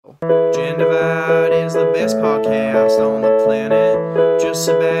Gendified is the best podcast on the planet. Just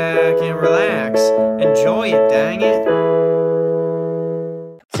sit back and relax. Enjoy it, dang it.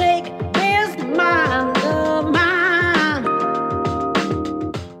 Take this mind of mine.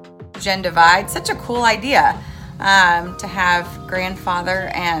 Gendivide, such a cool idea to have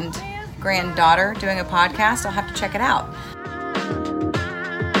grandfather and granddaughter doing a podcast. I'll have to check it out.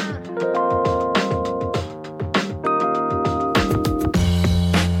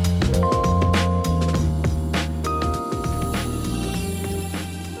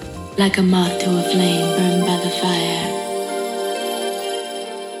 Like a moth to a flame burned by the fire.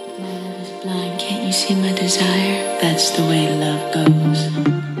 My love is blind, can't you see my desire? That's the way love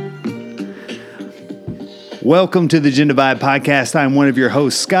goes. Welcome to the Gendivide Podcast. I'm one of your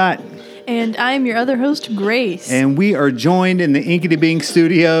hosts, Scott. And I'm your other host, Grace. And we are joined in the Inkity Bink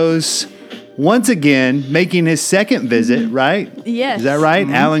Studios once again, making his second visit, right? Yes. Is that right?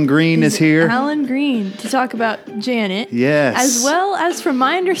 Alan Green is here. Alan Green to talk about Janet. Yes. As well as, from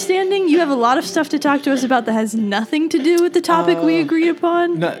my understanding, you have a lot of stuff to talk to us about that has nothing to do with the topic we agreed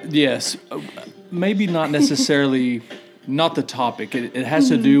upon. Yes. Maybe not necessarily, not the topic. It has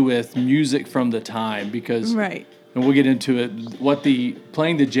to do with music from the time because, right. And we'll get into it,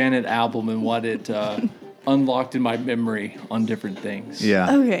 playing the Janet album and what it unlocked in my memory on different things.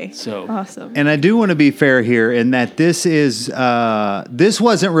 Yeah. Okay. So awesome. And I do want to be fair here in that this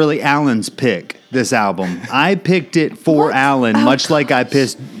wasn't really Alan's pick, this album. I picked it for Alan, much like I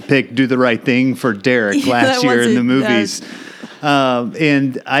picked Do the Right Thing for Derek last year in the movies.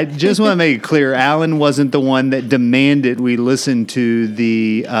 And I just want to make it clear, Alan wasn't the one that demanded we listen to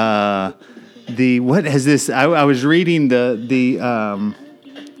the what is this? I was reading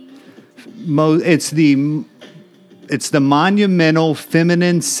it's the Monumental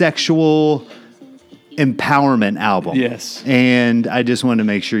Feminine Sexual Empowerment album. Yes. And I just wanted to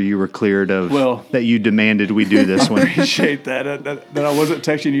make sure you were cleared of that you demanded we do this one. I appreciate that. That I wasn't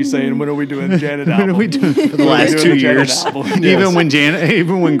texting you saying, when are we doing Janet album? When are we doing for the last 2 years?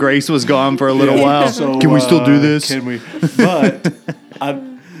 Even when Grace was gone for a little while. So, can we still do this? Can we? But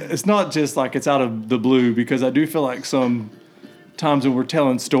it's not just like it's out of the blue, because I do feel like some times when we're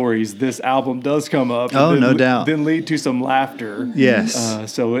telling stories, this album does come up. Oh, no doubt. Then lead to some laughter.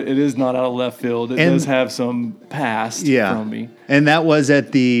 Yes. So it is not out of left field. It does have some past from me. And that was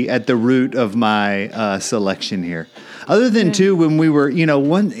at the root of my selection here. Other than when we were,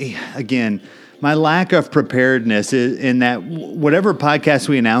 my lack of preparedness is in that whatever podcast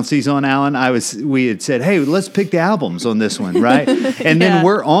we announced these on, Alan, we had said, hey, let's pick the albums on this one, right? And then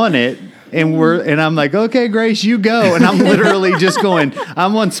we're on it. And I'm like, okay, Grace, you go. And I'm literally just going,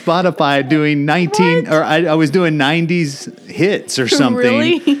 I'm on Spotify doing I was doing 90s hits or something.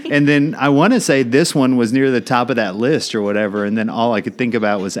 Really? And then I want to say this one was near the top of that list or whatever. And then all I could think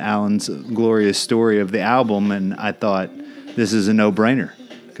about was Alan's glorious story of the album. And I thought, this is a no-brainer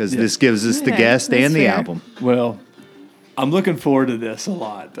because this gives us the guest and the album. Well, I'm looking forward to this a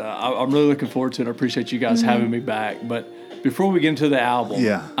lot. I'm really looking forward to it. I appreciate you guys having me back. But before we get into the album,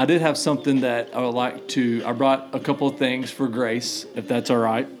 I did have something that I would like to. I brought a couple of things for Grace, if that's all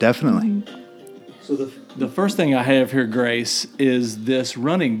right. Definitely. So the first thing I have here, Grace, is this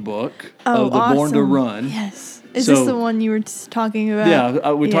running book of the awesome. Born to Run. Yes. Is this the one you were talking about?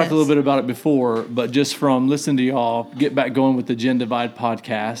 Yeah, we talked a little bit about it before, but just from listening to y'all get back going with the Gendivide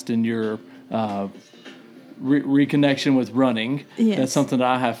podcast and your reconnection with running. Yes. That's something that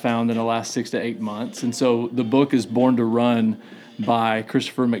I have found in the last 6 to 8 months. And so the book is Born to Run by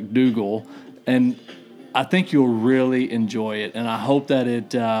Christopher McDougall. And I think you'll really enjoy it. And I hope that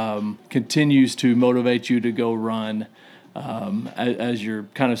it continues to motivate you to go run as you're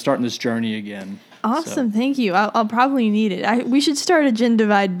kind of starting this journey again. Awesome. Thank you. I'll probably need it. We should start a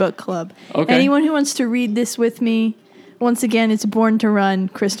Gendivide book club. Okay. Anyone who wants to read this with me, once again, it's Born to Run,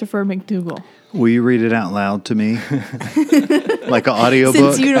 Christopher McDougall. Will you read it out loud to me? Like an audiobook?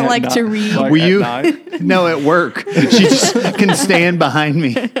 Since you don't like to read. Like Will you? night? No, at work. She just can stand behind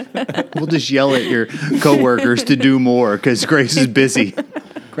me. We'll just yell at your coworkers to do more because Grace is busy.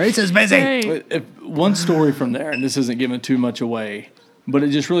 Grace is busy. Right. One story from there, and this isn't giving too much away, but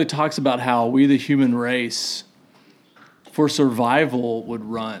it just really talks about how we, the human race, for survival, would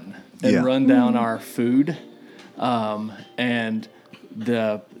run and run down our food. And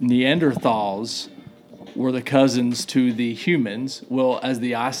the Neanderthals were the cousins to the humans. Well, as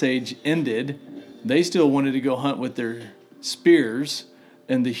the Ice Age ended, they still wanted to go hunt with their spears,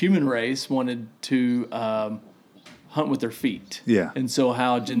 and the human race wanted to hunt with their feet. Yeah. And so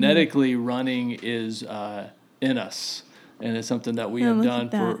how genetically running is in us. and it's something that we Oh, have look done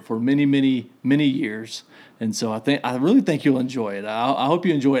at that. for many, many, many years. And so I really think you'll enjoy it. I hope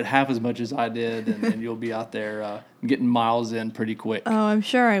you enjoy it half as much as I did, and you'll be out there getting miles in pretty quick. Oh, I'm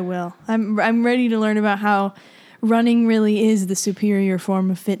sure I will. I'm ready to learn about how running really is the superior form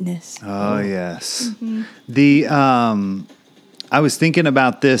of fitness. Oh yes. The I was thinking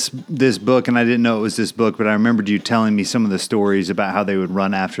about this book, and I didn't know it was this book, but I remembered you telling me some of the stories about how they would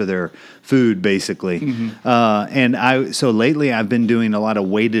run after their food, basically. So lately I've been doing a lot of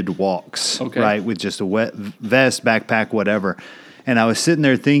weighted walks, Okay. right, with just a wet vest, backpack, whatever. And I was sitting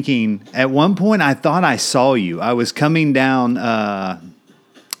there thinking, at one point I thought I saw you. I was coming down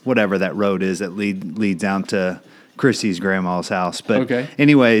whatever that road is that leads down to Chrissy's grandma's house. But Okay.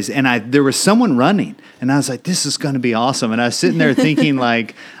 anyways, and there was someone running, and I was like, this is going to be awesome. And I was sitting there thinking,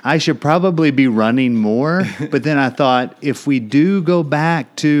 like, I should probably be running more. But then I thought, if we do go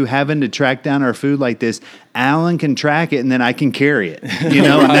back to having to track down our food like this, Alan can track it, and then I can carry it, and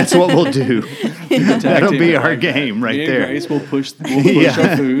that's what we'll do. That'll be our game right Me and there. Grace will push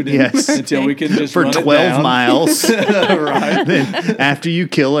our food until we can just for run 12 it down. miles. Right. Then after you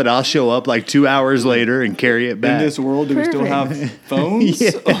kill it, I'll show up like 2 hours later and carry it In back. this world, do we still have phones,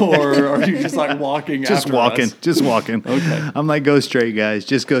 or are you just like walking? Just after walking, us? just walking. Okay. I'm like, go straight, guys.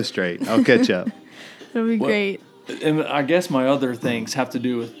 Just go straight. I'll catch up. It'll be great. And I guess my other things have to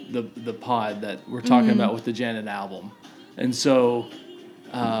do with the pod that we're talking about with the Janet album, and so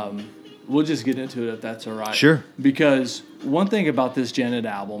we'll just get into it if that's all right. Sure. Because one thing about this Janet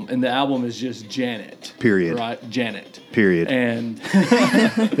album, and the album is just Janet. Period. Right, Janet. Period. And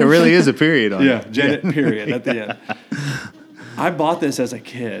There really is a period on it. Janet. Period at the end. I bought this as a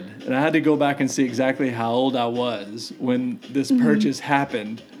kid, and I had to go back and see exactly how old I was when this purchase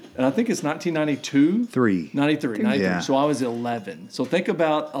happened. And I think it's 1992? 93. Yeah. So I was 11. So think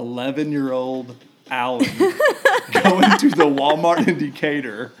about 11-year-old Alan going to the Walmart in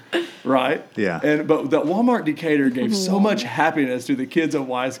Decatur, right? Yeah. But that Walmart Decatur gave so much happiness to the kids of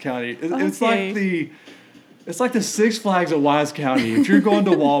Wise County. It's like the Six Flags of Wise County. If you're going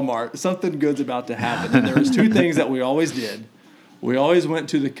to Walmart, something good's about to happen. And there was two things that we always did. We always went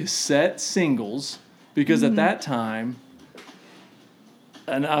to the cassette singles because at that time,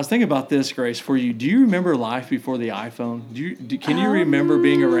 and I was thinking about this, Grace, for you. Do you remember life before the iPhone? Can you remember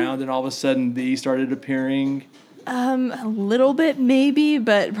being around and all of a sudden these started appearing? A little bit maybe,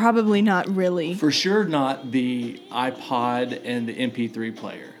 but probably not really. For sure not the iPod and the MP3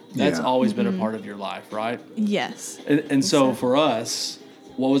 player. That's Yeah. always been a part of your life, right? Yes. And so for us,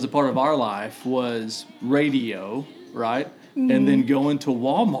 what was a part of our life was radio, right? And then going to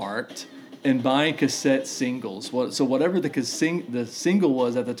Walmart and buying cassette singles. So whatever the single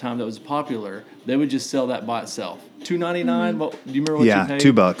was at the time that was popular, they would just sell that by itself. $2.99. Do you remember what you paid?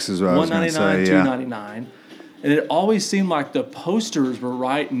 $2 is what I was going to say. Yeah. $2.99. And it always seemed like the posters were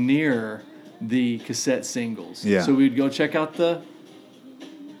right near the cassette singles. Yeah. So we'd go check out the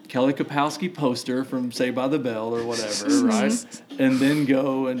Kelly Kapowski poster from Saved by the Bell or whatever, right? And then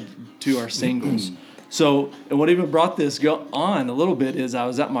go to our singles. So, and what even brought this on a little bit is I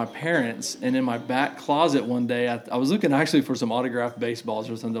was at my parents', and in my back closet one day, I was looking actually for some autographed baseballs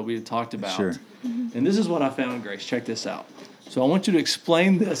or something that we had talked about. Sure. And this is what I found, Grace. Check this out. So I want you to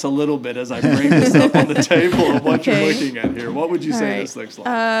explain this a little bit as I bring this up on the table of what you're Okay. looking at here. What would you say this looks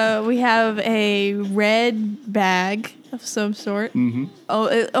like? We have a red bag of some sort. Mm-hmm. Oh,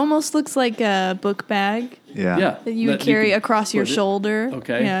 it almost looks like a book bag Yeah. that you would carry could across your put it- shoulder.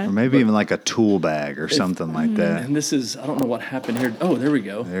 Okay. Yeah. Or maybe even like a tool bag or something like that. And this is, I don't know what happened here. Oh, there we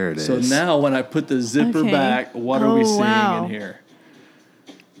go. There it So is. now when I put the zipper Okay. back, what are we Oh, seeing wow. in here?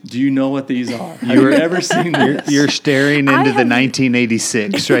 Do you know what these are? Have you ever seen this? You're staring I into the have-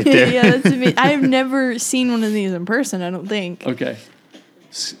 1986 right there. Yeah, that's amazing. I've never seen one of these in person, I don't think. Okay.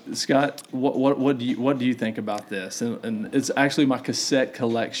 Scott, what do you think about this? And it's actually my cassette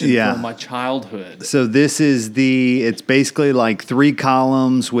collection Yeah. from my childhood. So this is it's basically like 3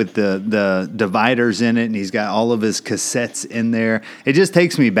 columns with the dividers in it, and he's got all of his cassettes in there. It just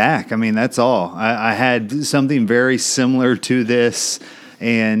takes me back. I mean, that's all. I had something very similar to this,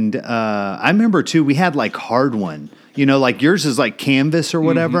 and I remember too, we had like hard one. You know, like yours is like canvas or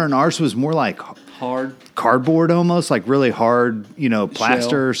whatever, and ours was more like Hard cardboard almost, like really hard, plaster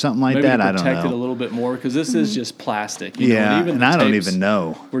shell. or something like Maybe that. to I don't protect it a know. little bit more because this is just plastic. Yeah, and and the I don't tapes even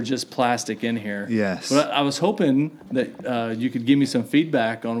know. Were just plastic in here. Yes. But I was hoping that you could give me some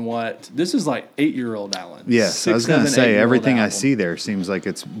feedback on what this is like. 8-year-old Alan. Yes, I was going to say everything I see there seems like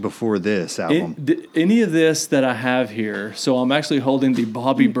it's before this album. Any of this that I have here, so I'm actually holding the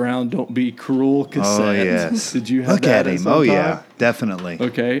Bobby Brown "Don't Be Cruel" cassette. Oh yes, Did you have look that at him? some Oh time? yeah, definitely.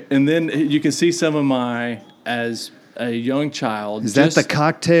 Okay, and then you can see some of my, as a young child. Is that the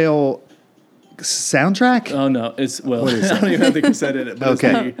Cocktail soundtrack? Oh no, I don't even have the cassette in it. But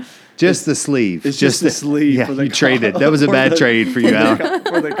Okay. Just the sleeve. It's just the sleeve. Yeah, for the you traded. That was a bad trade for you, Al.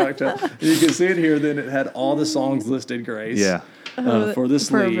 for the Cocktail. You can see it here. Then it had all the songs listed, Grace. Yeah. For the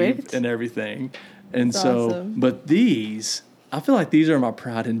sleeve Perfect. and everything. And That's so, awesome. but these, I feel like these are my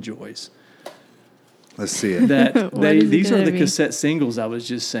pride and joys. Let's see it. That What is it these are gonna the be? cassette singles I was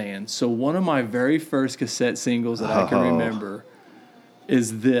just saying. So one of my very first cassette singles that I can Oh. remember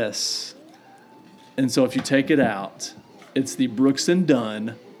is this. And so if you take it out, it's the Brooks and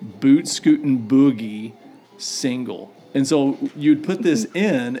Dunn Boot Scootin' Boogie single. And so you'd put this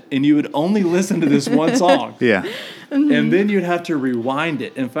in and you would only listen to this one song. Yeah. And then you'd have to rewind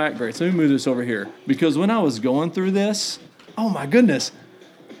it. In fact, Grace, let me move this over here. Because when I was going through this, oh my goodness,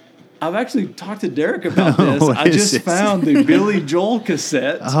 I've actually talked to Derek about this. What I is just this? found the Billy Joel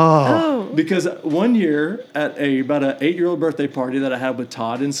cassette. Oh. Because one year at about an 8-year-old birthday party that I had with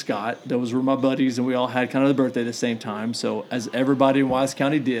Todd and Scott, those were my buddies, and we all had kind of the birthday at the same time. So as everybody in Wise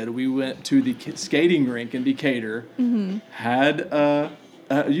County did, we went to the skating rink in Decatur. Had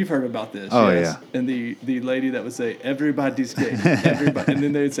you've heard about this? Oh, yes? yeah. And the lady that would say everybody skate, everybody, and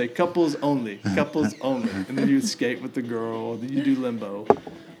then they would say couples only, and then you would skate with the girl, then you do limbo.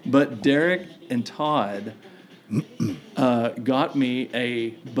 But Derek and Todd got me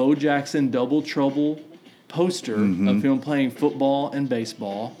a Bo Jackson Double Trouble poster of him playing football and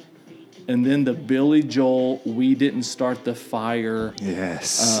baseball. And then the Billy Joel We Didn't Start the Fire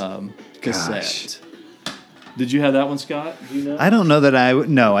Yes. cassette. Did you have that one, Scott? Do you know? I don't know that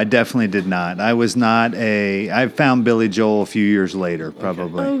no, I definitely did not. I was not I found Billy Joel a few years later,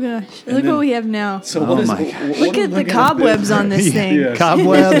 probably. Oh gosh, look then- what we have now. So Oh what is my what- gosh. what Look am I at the looking cobwebs on this thing. Yes.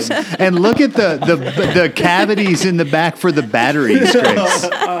 Cobwebs. And look at the cavities in the back for the batteries, Grace.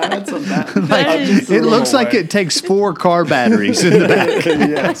 That's a That is- It looks like it takes 4 car batteries in the back.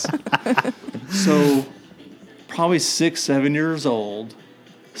 Yes. So, probably 6, 7 years old,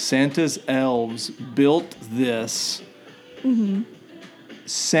 Santa's elves built this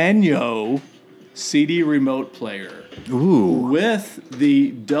Sanyo CD remote player Ooh. with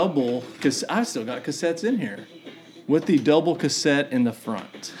the double, because I've still got cassettes in here, with the double cassette in the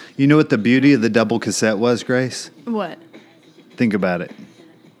front. You know what the beauty of the double cassette was, Grace? What? Think about it.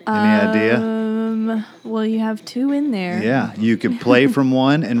 Any idea? Well, you have 2 in there. Yeah, you could play from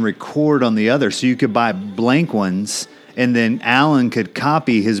one and record on the other. So you could buy blank ones, and then Alan could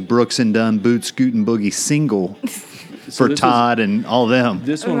copy his Brooks and Dunn Boot Scootin' Boogie single for this Todd and all them.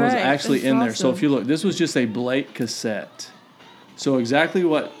 This one was Right, actually that's in there. So awesome. if you look, this was just a Blake cassette. So exactly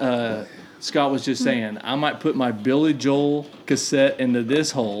what Scott was just saying. I might put my Billy Joel cassette into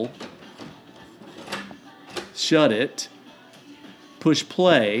this hole, shut it, push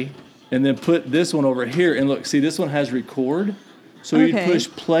play, and then put this one over here. And look, see, this one has record. So you Okay. push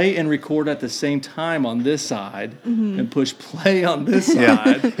play and record at the same time on this side, and push play on this Yeah,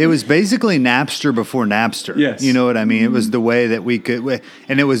 side. it was basically Napster before Napster. Yes. You know what I mean? It was the way that we could,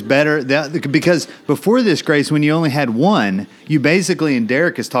 and it was better because before this, Grace, when you only had one, you basically, and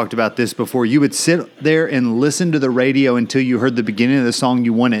Derek has talked about this before, you would sit there and listen to the radio until you heard the beginning of the song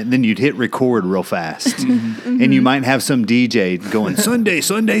you wanted, and then you'd hit record real fast. And you might have some DJ going, Sunday,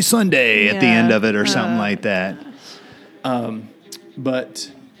 Sunday, Sunday at the Yeah. end of it or something like that. But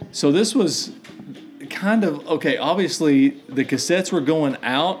so this was kind of okay. Obviously, the cassettes were going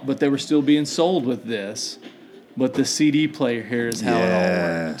out, but they were still being sold with this. But the CD player here is how it all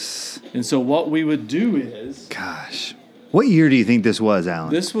worked. Yes. And so what we would do is Gosh. What year do you think this was,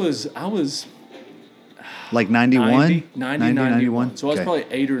 Alan? I was Like 91? 90, 91. So I was Okay. probably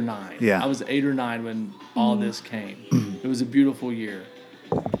 8 or 9. Yeah. I was 8 or 9 when all this came. It was a beautiful year.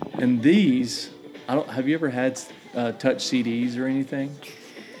 And these, have you ever had touch CDs or anything?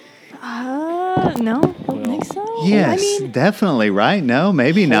 No, I don't think so. Yes, I mean, definitely, right? No,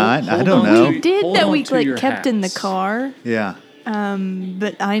 maybe not. I hold don't on know. to we did Hold that. on We to your kept in the hats. car, Yeah.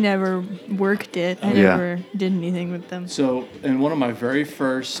 but I never worked it. I Yeah. never did anything with them. So, in one of my very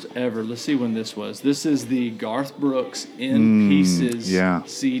first ever, let's see when this was. This is the Garth Brooks In Pieces yeah.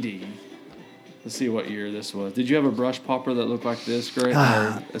 CD. Let's see what year this was. Did you have a brush popper that looked like this, Greg?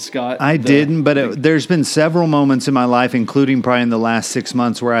 Or Scott? I didn't, but there's been several moments in my life, including probably in the last 6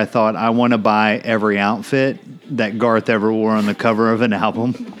 months, where I thought I want to buy every outfit that Garth ever wore on the cover of an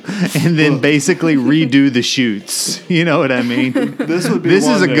album, and then basically redo the shoots. You know what I mean? This would be This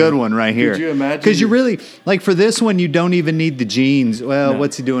one is a that- good one right here. Could you imagine? Because you really like for this one, you don't even need the jeans. Well, No.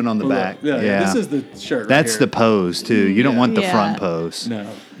 what's he doing on the Well, back? look, yeah, this is the shirt. That's right the here. pose too. You don't want the Yeah. front pose. No,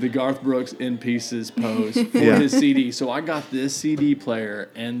 the Garth Brooks In Pieces pose for Yeah. his CD. So I got this CD player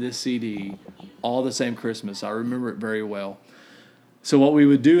and this CD all the same Christmas. I remember it very well. So what we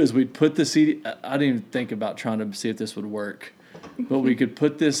would do is we'd put the CD. I didn't even think about trying to see if this would work, but we could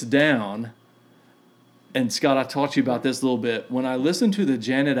put this down. And Scott, I talked to you about this a little bit. When I listened to the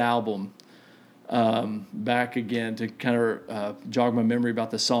Janet album back again to kind of jog my memory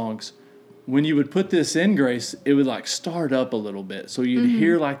about the songs, when you would put this in, Grace, it would like start up a little bit. So you'd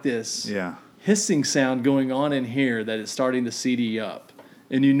hear like this hissing sound going on in here that it's starting the CD up.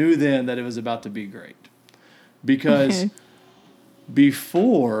 And you knew then that it was about to be great. Because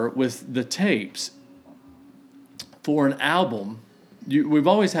before, with the tapes, for an album, we've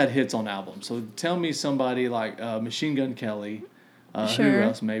always had hits on albums. So tell me somebody like Machine Gun Kelly, who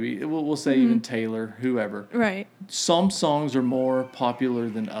else maybe? We'll say even Taylor, whoever. Right. Some songs are more popular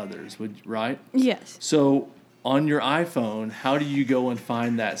than others, right? Yes. So on your iPhone, how do you go and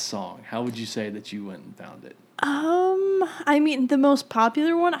find that song? How would you say that you went and found it? I mean, the most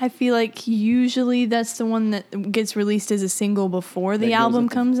popular one, I feel like usually that's the one that gets released as a single before the album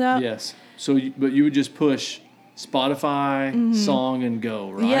comes out. Yes. So, but you would just push Spotify, song, and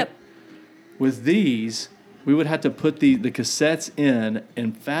go, right? Yep. With these, we would have to put the cassettes in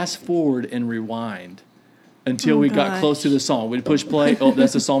and fast forward and rewind until we got close to the song. We'd push play, oh,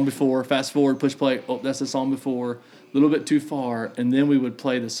 that's the song before. Fast forward, push play, oh, that's the song before. A little bit too far, and then we would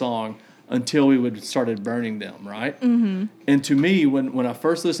play the song until we would started burning them, right? Mm-hmm. And to me, when I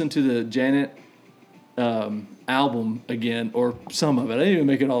first listened to the Janet album again, or some of it, I didn't even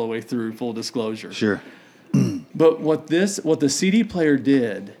make it all the way through, full disclosure. Sure. But what the CD player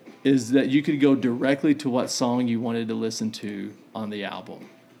did is that you could go directly to what song you wanted to listen to on the album.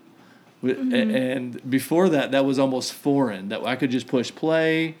 And before that was almost foreign, that I could just push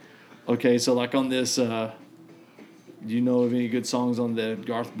play. Okay, so like on this, do you know of any good songs on the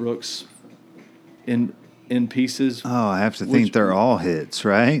Garth Brooks in Pieces? Oh, I have to think they're all hits,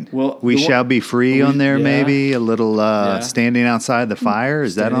 right? Well, We Shall Be Free on there, yeah. maybe. A little Standing Outside the Fire.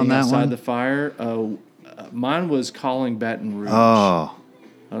 Is that on that Outside one? the Fire. Mine was Calling Baton Rouge. Oh.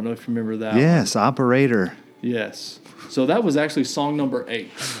 I don't know if you remember that. Yes, Operator. Yes. So that was actually song number 8.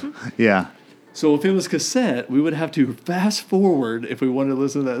 Yeah. So if it was cassette, we would have to fast forward if we wanted to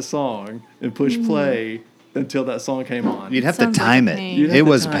listen to that song and push play until that song came on. You'd have to Sounds like time a it. pain. You'd have It to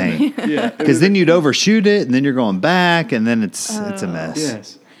was time pain. it. Yeah. Because then you'd overshoot it, and then you're going back, and then it's a mess.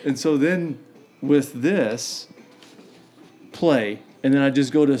 Yes. And so then with this, play, and then I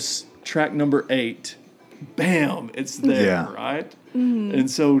just go to track number 8. Bam, it's there, Yeah. right? And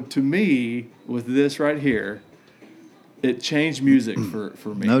so to me, with this right here, it changed music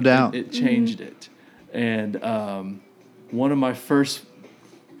for me. No doubt. It changed it. And one of my first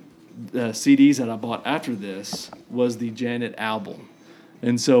CDs that I bought after this was the Janet album.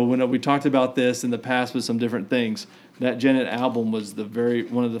 And so when we talked about this in the past with some different things, that Janet album was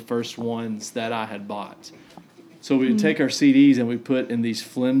one of the first ones that I had bought. So we would take our CDs and we put in these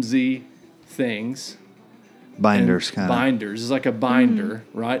flimsy things. Binders, kind of. Binders. It's like a binder,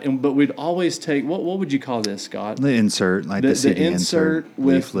 right? But we'd always take, what would you call this, Scott? The insert, like the CD insert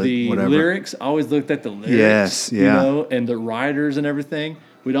with leaflet, the whatever. lyrics. I always looked at the lyrics. Yes, yeah. You know, and the writers and everything.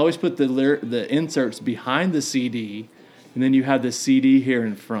 We'd always put the inserts behind the CD, and then you have the CD here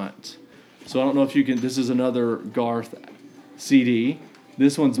in front. So I don't know if you can, this is another Garth CD.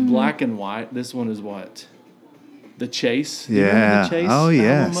 This one's black and white. This one is what? The Chase. You remember Yeah. The Chase Oh, album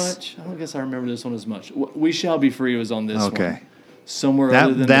yes. much? I don't guess I remember this one as much. We Shall Be Free was on this one. Okay. Somewhere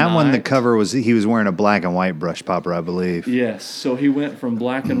other than That the one, the night. cover was, he was wearing a black and white brush popper, I believe. Yes, so he went from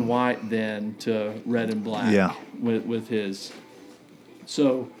black and white then to red and black. Yeah. With his.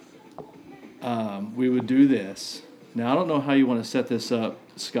 So we would do this. Now I don't know how you want to set this up,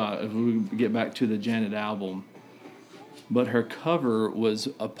 Scott. If we get back to the Janet album, but her cover was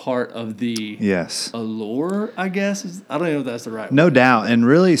a part of the Yes. allure, I guess. I don't know if that's the right. No doubt. And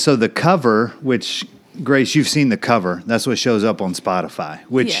really, so the cover, which, Grace, you've seen the cover. That's what shows up on Spotify,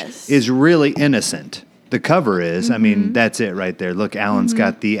 which Yes. is really innocent. The cover is. I mean, that's it right there. Look, Alan's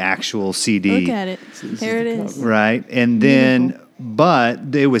got the actual CD. Look at it. There it is. Right. And then,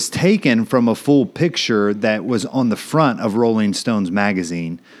 but it was taken from a full picture that was on the front of Rolling Stones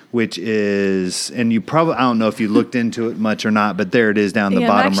magazine, which is, and you probably, I don't know if you looked into it much or not, but there it is down the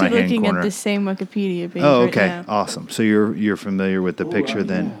bottom I'm actually right hand looking corner. at the same Wikipedia page Oh, right okay. now. Awesome. So you're familiar with the picture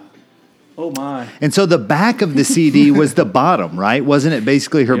then. Oh my! And so the back of the CD was the bottom, right? Wasn't it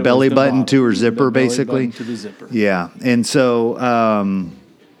basically her It was belly the button bottom. to her The zipper, belly basically? button to the zipper. Yeah. And so,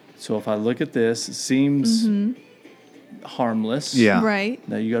 So if I look at this, it seems harmless. yeah, Right.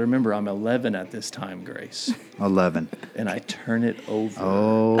 Now you got to remember, I'm 11 at this time, Grace, 11. and I turn it over.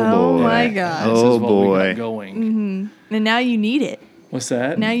 Oh, Oh boy. my God. This Oh, is what boy. we got going. And now you need it. What's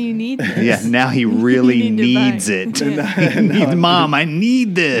that? Now you need this. Yeah, now he really You need to buy needs it. Yeah. Mom, I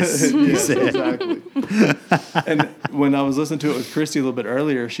need this. He said. Exactly. And when I was listening to it with Christy a little bit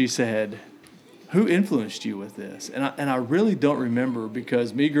earlier, she said, "Who influenced you with this?" And I really don't remember,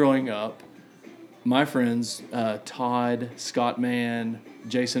 because me growing up, my friends, Todd, Scott Mann,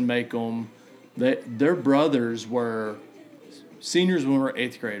 Jason Makem, their brothers were seniors when we were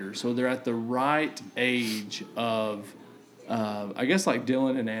 8th graders. So they're at the right age of, I guess, like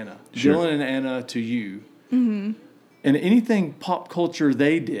Dylan and Anna. Sure. Dylan and Anna to you. Mm-hmm. And anything pop culture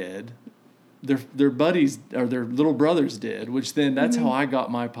they did, their buddies or their little brothers did, which then that's how I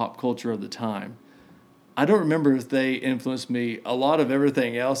got my pop culture of the time. I don't remember if they influenced me. A lot of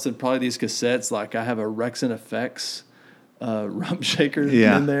everything else, and probably these cassettes, like I have a Rex and Effects Rump Shaker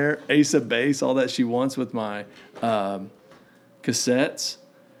in there, Ace of Base, all that she wants with my cassettes.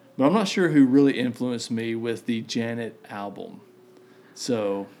 But I'm not sure who really influenced me with the Janet album.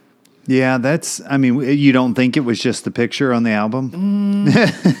 So... Yeah, you don't think it was just the picture on the album?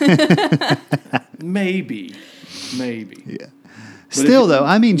 Maybe. Yeah. Still, though,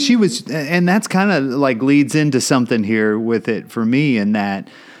 I mean, she was, and that's kind of like leads into something here with it for me, in that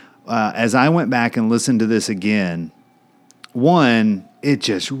as I went back and listened to this again, one, it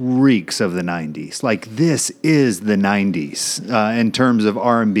just reeks of the 90s. Like, this is the 90s in terms of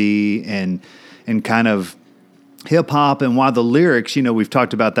R&B and kind of hip-hop. And while the lyrics, we've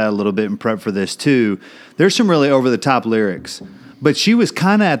talked about that a little bit in prep for this too, there's some really over-the-top lyrics. But she was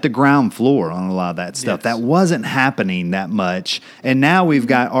kind of at the ground floor on a lot of that stuff. Yes. That wasn't happening that much. And now we've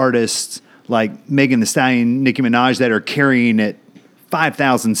got artists like Megan Thee Stallion, Nicki Minaj that are carrying it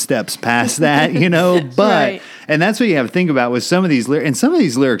 5,000 steps past that, But, right. And that's what you have to think about with some of these lyrics. And some of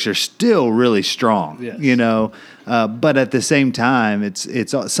these lyrics are still really strong, yes. But at the same time, it's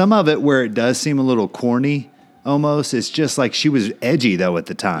some of it where it does seem a little corny almost. It's just like she was edgy, though, at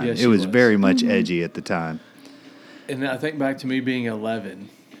the time. Yes, it was very much Mm-hmm. edgy at the time. And I think back to me being 11.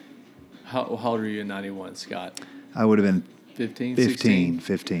 How old were you in 91, Scott? I would have been 15,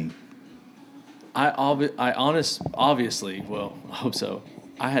 15. Obviously, well, I hope so.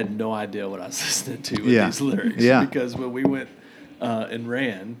 I had no idea what I was listening to with these lyrics. Yeah. Because when we went and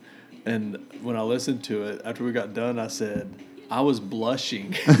ran, and when I listened to it, after we got done, I said, I was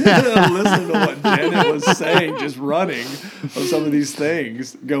blushing listening to what Janet was saying, just running of some of these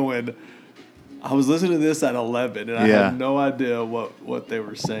things, going, I was listening to this at 11, and I had no idea what they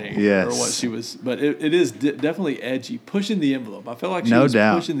were saying or what she was. But it is definitely edgy, pushing the envelope. I felt like she was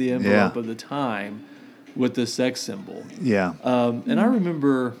pushing the envelope of the time with the sex symbol. Yeah. And I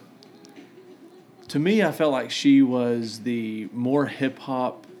remember, to me, I felt like she was the more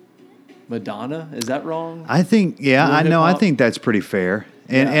hip-hop Madonna. Is that wrong? I think, I think that's pretty fair.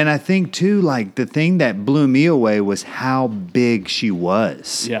 And I think, too, like, the thing that blew me away was how big she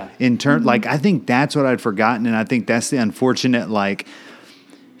was. Yeah. In turn, like, I think that's what I'd forgotten, and I think that's the unfortunate, like,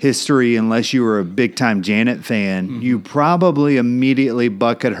 history, unless you were a big-time Janet fan, you probably immediately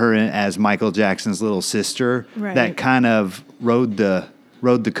bucket her in as Michael Jackson's little sister. Right. That kind of rode the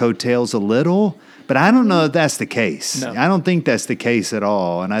coattails a little. But I don't know if that's the case. No. I don't think that's the case at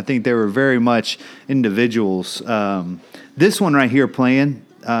all. And I think they were very much individuals. This one right here playing,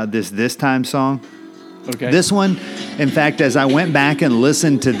 this time song. Okay. This one, in fact, as I went back and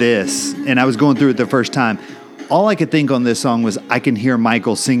listened to this, and I was going through it the first time, all I could think on this song was I can hear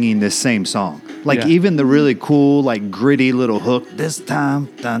Michael singing this same song. Like even the really cool, like gritty little hook, this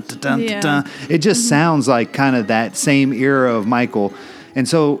time, dun, dun, dun, dun, dun. It just sounds like kind of that same era of Michael. And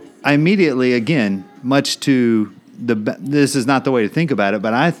so I immediately, again, much to this is not the way to think about it,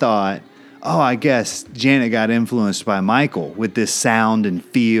 but I thought, I guess Janet got influenced by Michael with this sound and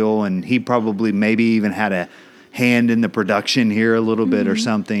feel, and he probably maybe even had a hand in the production here a little bit or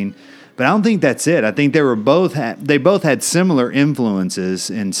something. But I don't think that's it. I think they both had similar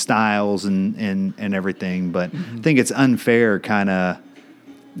influences in styles and everything. But I think it's unfair, kind of,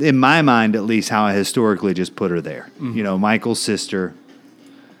 in my mind at least, how I historically just put her there. Michael's sister.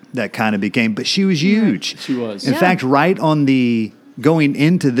 That kind of became, but she was huge. She was. In fact, right on going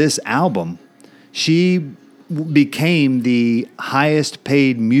into this album, she became the highest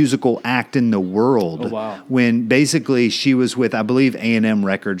paid musical act in the world. Oh, wow. When basically she was with, I believe A&M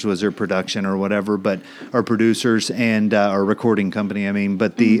Records was her production or whatever, or producers and or recording company. I mean,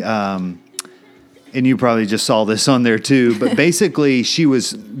 but and you probably just saw this on there too, but basically she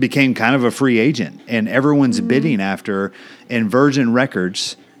became kind of a free agent, and everyone's bidding after her, and Virgin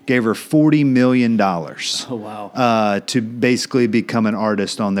Records gave her $40 million to basically become an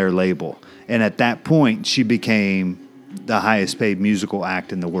artist on their label. And at that point, she became the highest paid musical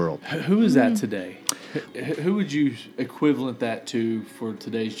act in the world. Who is that today? Who would you equivalent that to for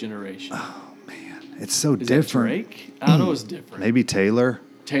today's generation? It's so Is different. that Drake? I don't know it's different. Maybe Taylor.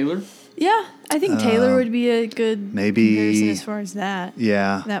 Taylor? Yeah, I think Taylor would be a good maybe- comparison as far as that.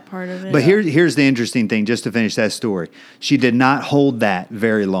 Yeah. That part of it. But here's the interesting thing, just to finish that story. She did not hold that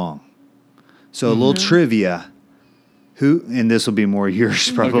very long. So a little trivia. Who, and this will be more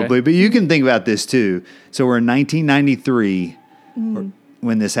yours probably, but you can think about this too. So we're in 1993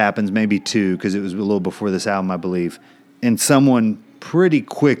 when this happens, maybe 2, because it was a little before this album, I believe. And someone pretty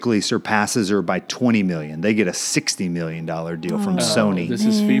quickly surpasses her by $20 million. They get a $60 million deal from Sony. This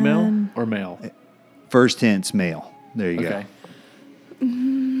is female or male? First tense male. There you Okay.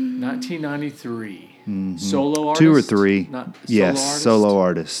 1993. Solo artist? 2 or 3. Not Yes, solo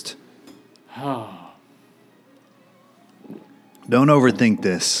artist. Oh. Don't overthink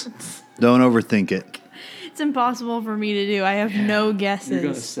this. Don't overthink it. It's impossible for me to do. I have no guesses. You're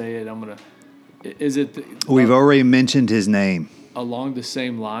going to say it. I'm going to. Is it We've already mentioned his name. along the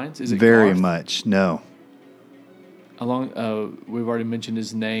same lines? Is it Very Garth? much. No. We've already mentioned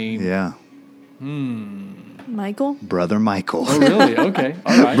his name. Yeah. Michael? Brother Michael. Oh, really? Okay.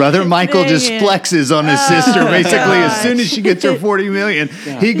 All right. Brother Michael Dang just it. flexes on his sister basically as soon as she gets her 40 million.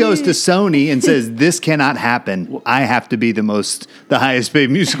 He goes to Sony and says, "This cannot happen. I have to be the highest paid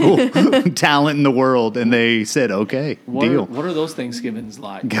musical talent in the world." And they said, "Okay, deal." What are those Thanksgivings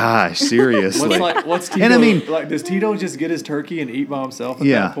like? Gosh, seriously. What's Tito? And I mean- like, does Tito just get his turkey and eat by himself at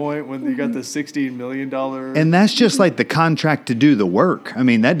Yeah. that point when you got the $16 million? And that's just like the contract to do the work. I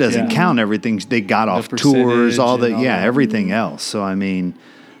mean, that doesn't Yeah. count everything they got off percentage tours, all the and all that. everything else. So I mean,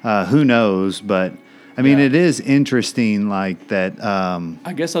 who knows? But I mean, Yeah. it is interesting, like that.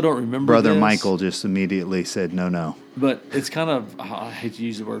 I guess I don't remember Brother this, Michael just immediately said, "No." but it's kind of, I hate to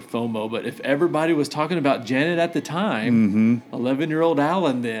use the word FOMO, but if everybody was talking about Janet at the time, 11-year-old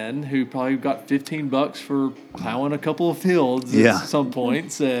Alan then, who probably got $15 for plowing a couple of fields Yeah. at some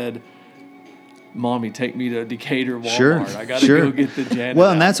point, said, "Mommy, take me to Decatur Walmart. Sure, I got to sure. go get the Janet."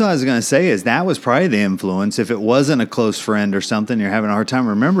 Well, and out." that's what I was going to say is that was probably the influence. If it wasn't a close friend or something, you're having a hard time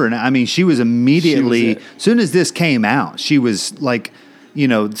remembering. I mean, she was immediately, She was it. as soon as this came out, she was like,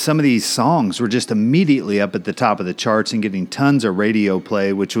 some of these songs were just immediately up at the top of the charts and getting tons of radio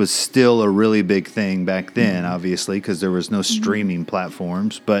play, which was still a really big thing back then, obviously, because there was no streaming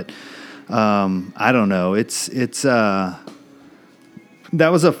platforms. But I don't know. That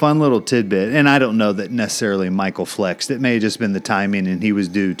was a fun little tidbit, and I don't know that necessarily Michael flexed. It may have just been the timing, and he was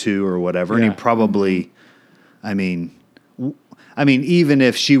due to or whatever. And he Yeah. probably, I mean, even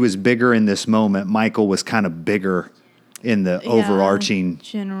if she was bigger in this moment, Michael was kind of bigger in the overarching.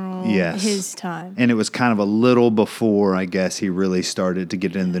 general Yes. his time. And it was kind of a little before, I guess, he really started to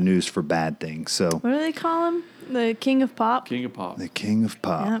get in the news for bad things. So, What do they call him? The King of Pop? King of Pop. the king of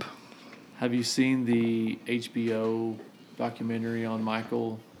pop. Yep. Have you seen the HBO documentary on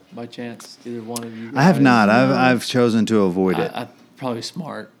Michael by chance? Either one of you? I have guys? not. I've chosen to avoid it. I probably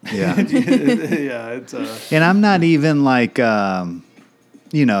smart. Yeah. Yeah, it's And I'm not even like, I'm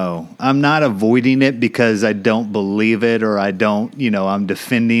not avoiding it because I don't believe it or I don't, I'm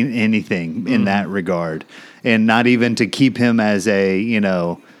defending anything in that regard. And not even to keep him as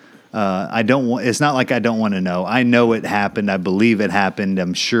a, I don't want, it's not like I don't want to know. I know it happened. I believe it happened.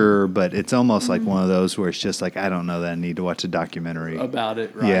 I'm sure. But it's almost like one of those where it's just like, I don't know that I need to watch a documentary. about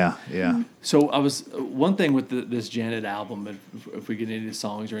it, right? Yeah. Yeah. So I was one thing with this Janet album. If we get into the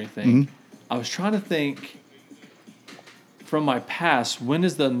songs or anything, I was trying to think from my past. When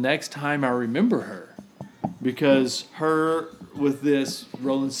is the next time I remember her? Because her with this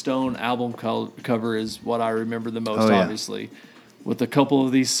Rolling Stone album cover is what I remember the most, Oh, yeah. obviously, with a couple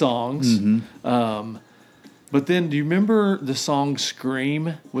of these songs. But then, do you remember the song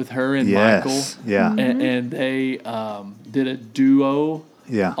 "Scream" with her and Michael? Yes. Yeah. And they did a duo.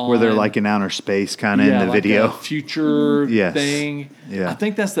 Yeah. Where they're on- like in outer space kind of in the like video. a future Yes. thing. Yeah. I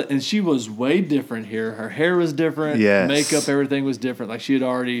think that's and she was way different here. Her hair was different. Yes. Makeup, everything was different. Like she had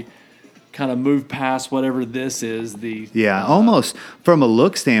already kind of moved past whatever this is. Yeah, almost from a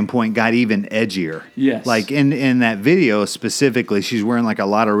look standpoint, got even edgier. Yes. Like in that video specifically, she's wearing like a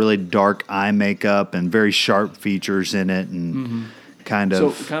lot of really dark eye makeup and very sharp features in it and kind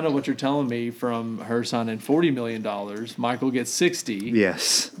of. So kind of what you're telling me from her signing $40 million, Michael gets 60.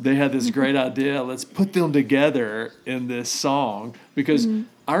 Yes. They had this great idea. Let's put them together in this song because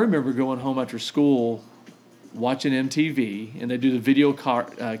I remember going home after school watching MTV, and they do the video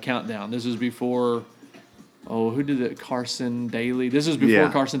countdown. This was before, who did it? Carson Daly. This was before Yeah.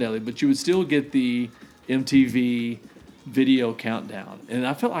 Carson Daly, but you would still get the MTV video countdown. And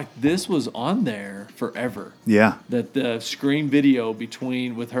I felt like this was on there forever. Yeah. That the screen video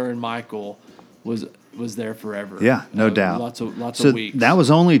with her and Michael was there forever. Yeah, no doubt. Lots of So weeks. that was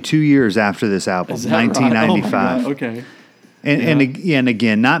only 2 years after this album, Is that right? 1995. Oh my God. Okay. And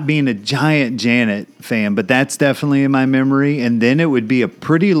again, not being a giant Janet fan, but that's definitely in my memory. And then it would be a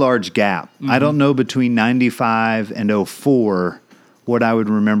pretty large gap. I don't know between 95 and 04 what I would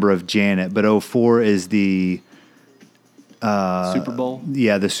remember of Janet, but 04 is the Super Bowl.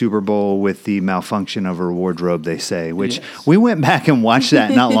 Yeah, the Super Bowl with the malfunction of her wardrobe, they say, which Yes. we went back and watched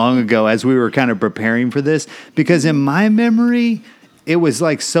that not long ago as we were kind of preparing for this, because in my memory, it was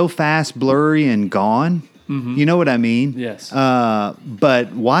like so fast, blurry, and gone. You know what I mean? Yes.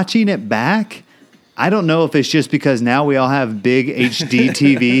 But watching it back, I don't know if it's just because now we all have big HD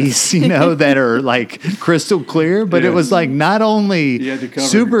TVs, you know, that are like crystal clear, but it was like not only You had to cover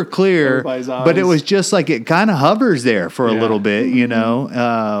super clear, everybody's but it eyes. was just like it kind of hovers there for a Yeah. little bit, you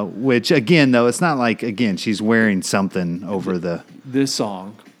know, which again, though, it's not like, again, she's wearing something over the, This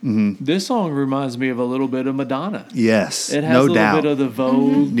song. This song reminds me of a little bit of Madonna. yes, It has no a little doubt. bit of the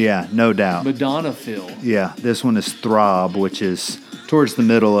Vogue Yeah, no doubt. Madonna feel. Yeah, this one is Throb, which is towards the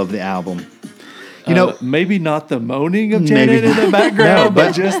middle of the album. You know, Maybe not the moaning of Maybe Janet in not. the background, No, but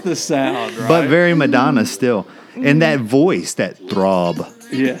but- just the sound, right? but very Madonna still. And that voice, that throb.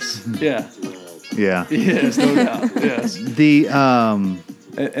 Yes, yeah, Yeah. yes, no doubt, yes. The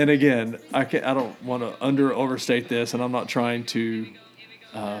And again, I don't want to overstate this, and I'm not trying to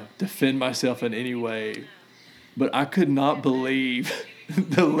defend myself in any way, but I could not believe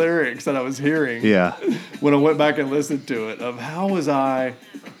the lyrics that I was hearing. yeah. When I went back and listened to it, of how was I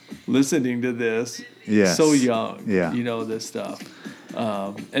listening to this Yes. so young? Yeah. You know, this stuff.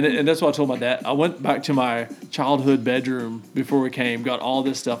 And that's what I told my dad. I went back to my childhood bedroom before we came, got all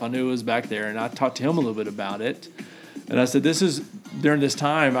this stuff. I knew it was back there, and I talked to him a little bit about it. And I said, during this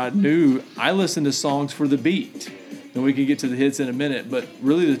time, I knew I listened to songs for the beat. And we can get to the hits in a minute, but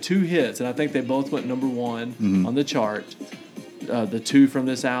really the two hits, and I think they both went number one on the chart, the two from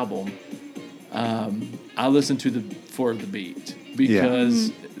this album, I listened to for the beat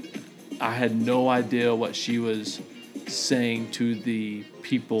because I had no idea what she was saying to the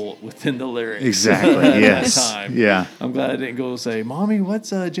people within the lyrics. Exactly. at Yes. that time. Yeah. I'm glad I didn't go say, "Mommy,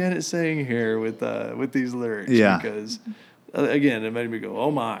 what's Janet saying here with these lyrics?" Yeah. Because again, it made me go,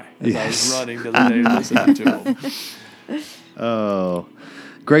 "Oh my!" as I Yes. was running the other day listening to them. Oh,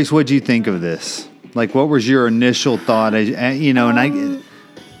 Grace, what do you think of this? Like, what was your initial thought? You know, and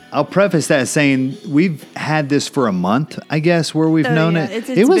I'll preface that saying we've had this for a month, I guess, where we've known yeah. it. It's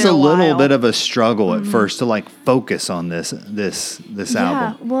It was been a a little while. bit of a struggle at first to like focus on this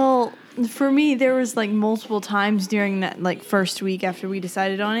album. Well, for me, there was like multiple times during that like first week after we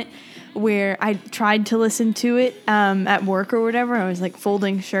decided on it where I tried to listen to it at work or whatever. I was like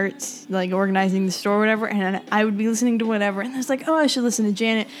folding shirts, like organizing the store or whatever, and I would be listening to whatever, and I was like, oh, I should listen to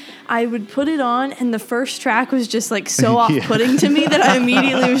Janet. I would put it on, and the first track was just like so off-putting to me that I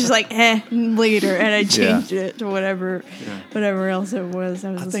immediately was just like, later, and I changed it to whatever else it was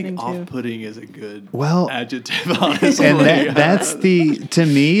I was I listening think to. off-putting is a good Well, adjective, honestly. And that's to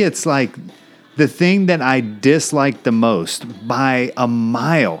me, it's like the thing that I dislike the most by a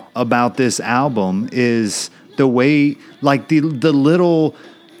mile about this album is the way, like the little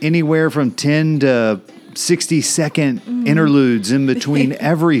anywhere from 10 to 60-second interludes in between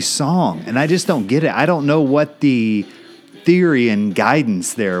every song. And I just don't get it. I don't know what the theory and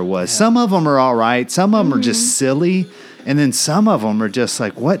guidance there was. Some of them are all right. Some of them are just silly. And then some of them are just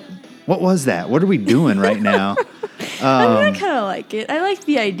like, what was that? What are we doing right now? I kind of like it. I like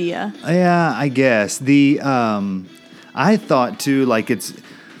the idea. Yeah, I guess. I thought too, like it's,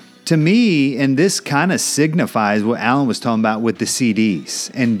 to me, and this kind of signifies what Alan was talking about with the CDs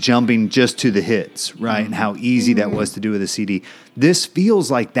and jumping just to the hits, right? And how easy that was to do with a CD. This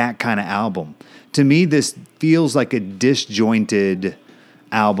feels like that kind of album. To me, this feels like a disjointed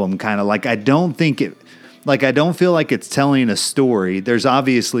album, kind of like I don't feel like it's telling a story. There's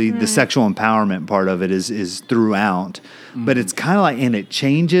obviously the sexual empowerment part of it is throughout, but it's kind of like, and it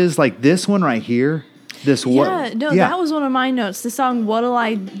changes. Like this one right here, that was one of my notes. The song "What'll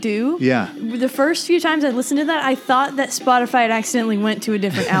I Do?" Yeah. The first few times I listened to that, I thought that Spotify had accidentally went to a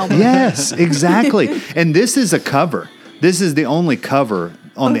different album. Yes, exactly. And this is a cover. This is the only cover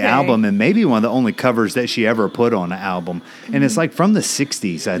on the album, and maybe one of the only covers that she ever put on an album. And it's like from the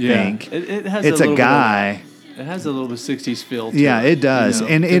 60s, I think. It has it's a guy. It has a little bit 60s feel to Yeah, it. it does. You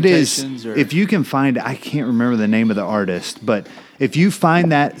know, And it is, Temptations or- if you can find, I can't remember the name of the artist, but if you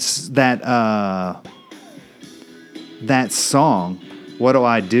find that song, What Do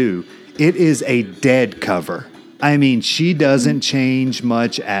I Do? It is a dead cover. I mean, she doesn't change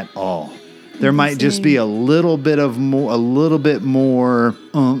much at all. There might just be a little bit more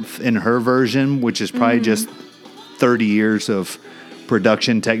oomph in her version, which is probably just 30 years of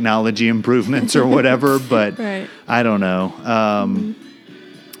production technology improvements or whatever. But Right. I don't know.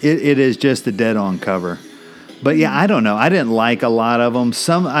 It is just a dead-on cover. But yeah, I don't know. I didn't like a lot of them.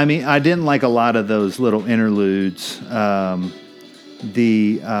 I didn't like a lot of those little interludes.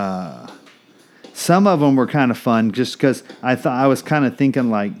 Some of them were kind of fun, just because I was kind of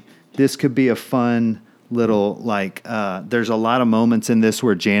thinking like this could be a fun little like. There's a lot of moments in this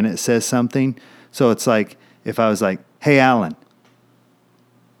where Janet says something, so it's like if I was like, "Hey, Alan,"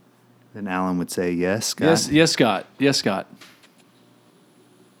 then Alan would say, "Yes, Scott." Yes, Scott. Yes, Scott.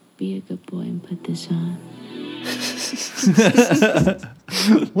 Be a good boy and put this on.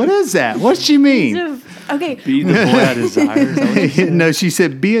 What is that? What's she mean? Okay. Be the boy I desire. No, she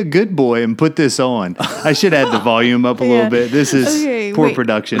said, "Be a good boy and put this on." I should add the volume up a little bit. This is poor wait.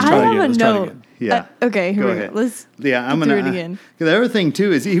 production. I try have again. a Let's try note. again. Yeah. Okay, here Go we ahead. go. Let's I'm do gonna it again. The other thing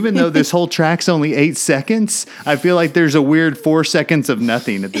too is even though this whole track's only 8 seconds, I feel like there's a weird 4 seconds of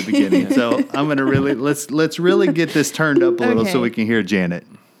nothing at the beginning. So I'm gonna really let's really get this turned up a little so Okay. we can hear Janet.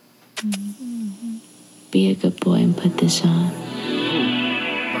 Be a good boy and put this on.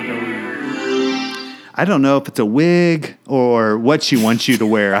 I don't know if it's a wig or what she wants you to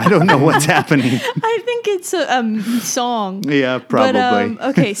wear. I don't know what's happening. I think it's a song. Yeah, probably. But,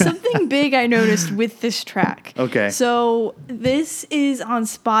 okay, something big I noticed with this track. Okay. So this is on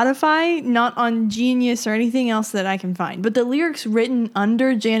Spotify, not on Genius or anything else that I can find. But the lyrics written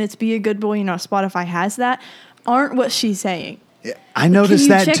under Janet's "Be a Good Boy," Spotify has that, aren't what she's saying. I noticed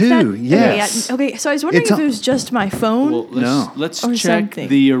Can you that check too. that? Yes. Okay, so I was wondering It's if on- it was just my phone. Well, No. let's Or check something.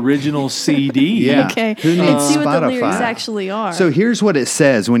 the original CD. Yeah. Okay, Who and needs see what the lyrics Spotify? actually are. So here's what it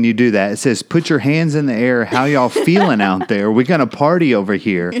says when you do that. It says, "Put your hands in the air. How y'all feeling out there? We're gonna party over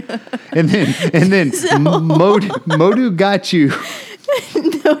here." And then Modu got you.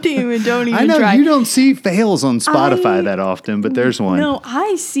 don't even I know try. you don't see fails on Spotify that often, but there's one. No,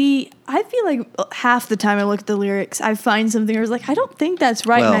 I feel like half the time I look at the lyrics, I find something I was like, I don't think that's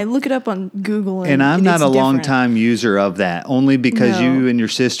right, Well, and I look it up on Google. And I'm not it's a long different. time user of that, only because No. you and your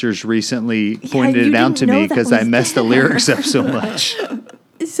sisters recently pointed you it out to didn't know me that because I was messed the there. lyrics up so much.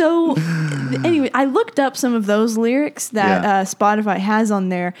 So, anyway, I looked up some of those lyrics that Yeah. Spotify has on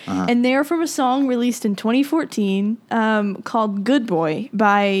there, and they're from a song released in 2014 called "Good Boy"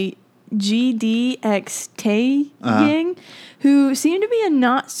 by GDX Taeyang, who seem to be a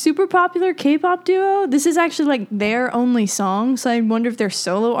not super popular K-pop duo. This is actually like their only song, so I wonder if they're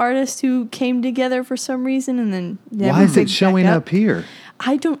solo artists who came together for some reason and then never Why is it picked back showing up here?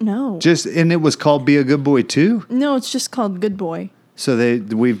 I don't know. And it was called "Be a Good Boy" too. No, it's just called "Good Boy." So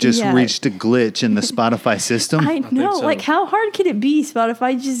we've just Yeah. reached a glitch in the Spotify system. I know. so. Like, how hard can it be,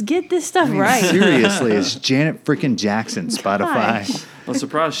 Spotify? Just get this stuff right. Seriously, it's Janet freaking Jackson, Spotify. Gosh. I'm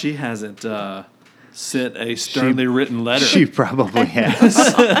surprised she hasn't sent a sternly written letter She probably has.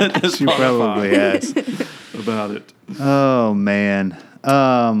 She probably has. about it. Oh man.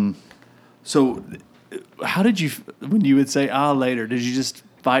 So, how did you, when you would say later, did you just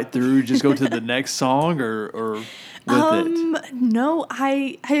fight through, just go to the next song or with it? No,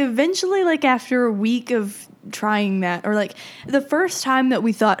 I eventually, like, after a week of trying that, or like the first time that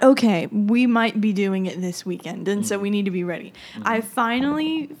we thought, okay, we might be doing it this weekend, and so we need to be ready. I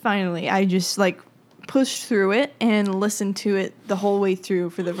finally, I just like pushed through it and listened to it the whole way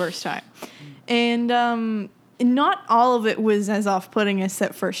through for the first time. And not all of it was as off-putting as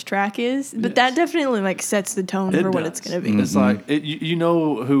that first track is, but that definitely like sets the tone for what it's does. going to be. It's like, you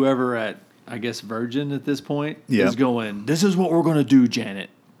know, whoever at, I guess, Virgin at this point Yeah. is going, this is what we're going to do,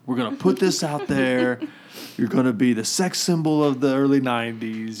 Janet. We're going to put this out there. You're going to be the sex symbol of the early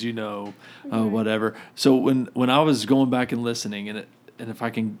 90s, you know, whatever. So when I was going back and listening, and if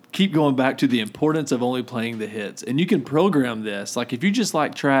I can keep going back to the importance of only playing the hits, and you can program this, like if you just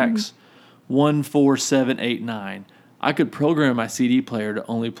like tracks 1, 4, 7, 8, 9, I could program my CD player to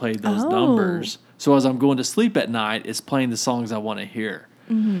only play those numbers. So as I'm going to sleep at night, it's playing the songs I want to hear.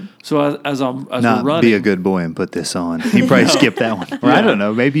 So as we're Not running, be a good boy and put this on. You probably skipped that one. Or I don't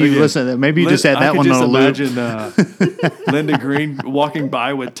know. Maybe you listen to that. Maybe you just had that one on a loop. Imagine Linda Green walking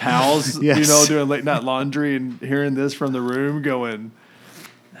by with towels, Yes. you know, doing late night laundry and hearing this from the room going,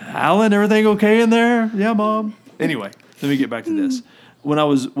 Alan, everything okay in there? Yeah, Mom. Anyway, let me get back to this. When I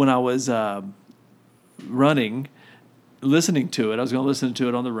was running, listening to it, I was going to listen to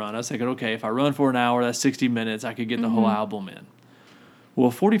it on the run. I was thinking, okay, if I run for an hour, that's 60 minutes. I could get the whole album in. Well,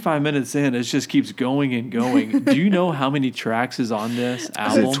 45 minutes in, it just keeps going and going. Do you know how many tracks is on this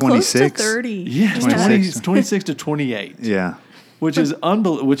album? Is it 26? Close to 30. Yeah, it's 26. 26 to 28. Yeah. which is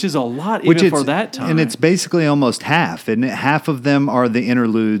which is a lot Which even it's, for that time. and it's basically almost half, and half of them are the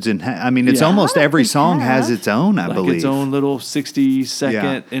interludes, and it's Yeah. almost every think song has half. its own, I like believe. its own little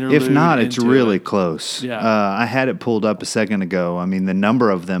 60-second interlude. If not, it's into really it. close. Yeah. I had it pulled up a second ago. I mean, the number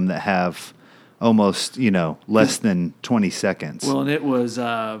of them that have almost, less than 20 seconds. Well, and it was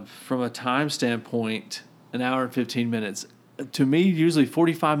from a time standpoint, an hour and 15 minutes. To me, usually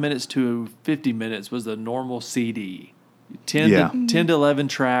 45 minutes to 50 minutes was the normal CD. 10 to 11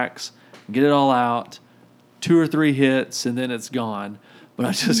 tracks, get it all out, 2 or 3 hits, and then it's gone. But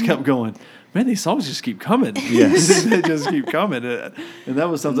I just kept going, man, these songs just keep coming. Yes. They just keep coming. And that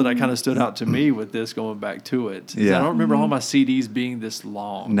was something that kind of stood out to me with this going back to it. Yeah. I don't remember all my CDs being this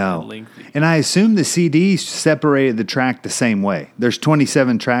long and lengthy. And I assume the CDs separated the track the same way. There's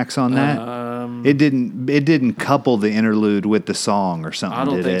 27 tracks on that. It didn't couple the interlude with the song or something. I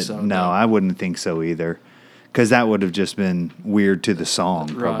don't did think it? so, No, no. I wouldn't think so either. Because that would have just been weird to the song,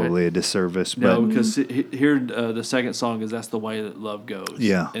 probably a disservice. But No, because here the second song is "That's the Way That Love Goes."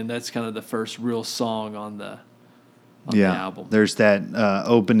 Yeah. and that's kind of the first real song on the album. There's that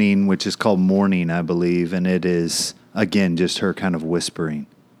opening, which is called Morning, I believe, and it is, again, just her kind of whispering,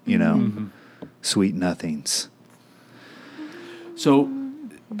 sweet nothings. So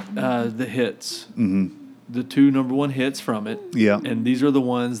the hits, the 2 number 1 hits from it, Yeah. and these are the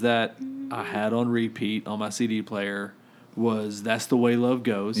ones that I had on repeat on my CD player. Was "That's the Way Love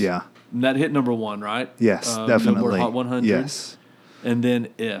Goes"? Yeah. and that hit number 1, right? Yes, Billboard definitely. Hot 100. Yes. And then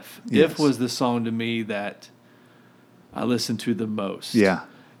 "If." Yes. "If" was the song to me that I listened to the most. Yeah.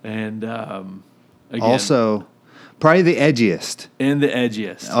 And again, Also, probably the edgiest and the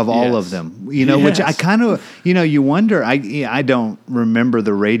edgiest of all of Yes. them, which I Yes. kind of, you wonder, I don't remember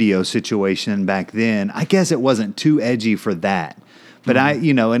the radio situation back then. I guess it wasn't too edgy for that. But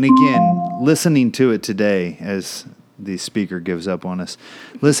and again, listening to it today, as the speaker gives up on us,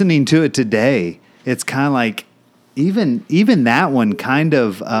 listening to it today, it's kind of like, even that one kind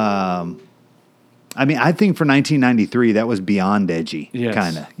of, I think for 1993, that was beyond edgy, Yes.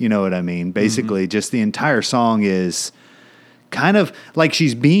 kind of. You know what I mean? Basically, just the entire song is kind of like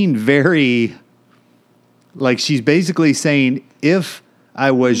she's being very, like she's basically saying, if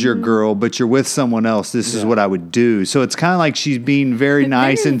I was your girl, but you're with someone else, this is what I would do. So it's kind of like she's being very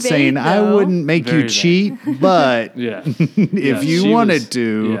nice Very and saying, vague, I though. wouldn't make Very you vague. cheat, but Yeah. if you she wanted was-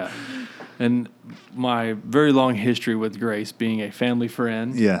 to. Yeah. And my very long history with Grace, being a family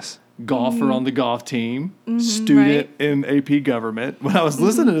friend, Yes. golfer on the golf team, student in AP government. When I was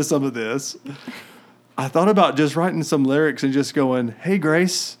listening to some of this, I thought about just writing some lyrics and just going, "Hey,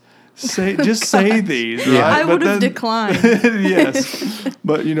 Grace, say these." Right? I But would have then- declined. yes,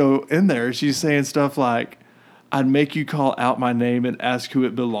 but in there she's saying stuff like, "I'd make you call out my name and ask who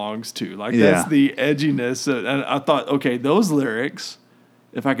it belongs to." Like that's Yeah. the edginess. And I thought, okay, those lyrics,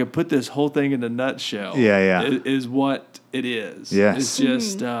 if I could put this whole thing in a nutshell, is what it is. Yes. It's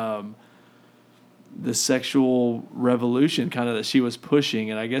just the sexual revolution kind of that she was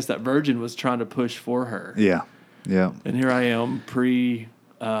pushing, and I guess that Virgin was trying to push for her. Yeah. Yeah. And here I am,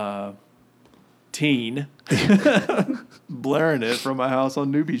 teen, blaring it from my house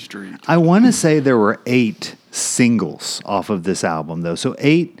on Newbie Street. I want to say there were 8 singles off of this album, though. So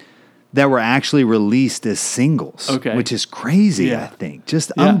 8 that were actually released as singles, Okay. which is crazy, Yeah. I think.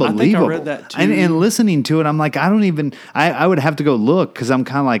 Just Yeah, I think I unbelievable. read that too. And listening to it, I'm like, I would have to go look because I'm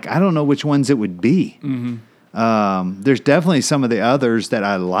kind of like, I don't know which ones it would be. Mm-hmm. There's definitely some of the others that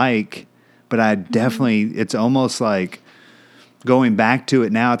I like, but it's almost like going back to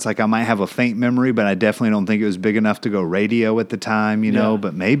it now, it's like I might have a faint memory, but I definitely don't think it was big enough to go radio at the time, Yeah.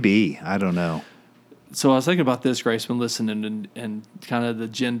 but maybe, I don't know. So I was thinking about this, Grace, when listening and kind of the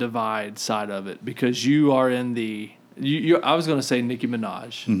gen divide side of it, because you are in the I was going to say Nicki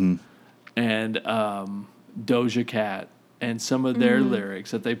Minaj and Doja Cat and some of their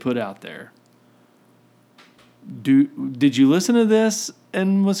lyrics that they put out there. Did you listen to this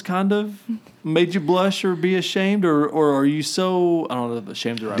and was kind of made you blush or be ashamed, or are you so, I don't know if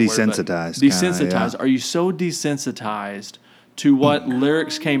ashamed is the right word, but Desensitized, kinda, desensitized? yeah. Are you so desensitized to what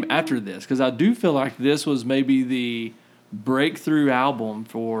lyrics came after this? Because I do feel like this was maybe the breakthrough album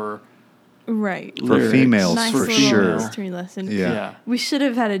for Right. For lyrics. females, Nice for little sure. history lesson. Yeah. Yeah. We should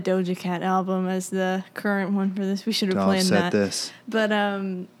have had a Doja Cat album as the current one for this. We should To have planned offset that. this. But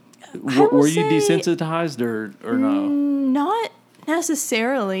Were you say- desensitized or no? not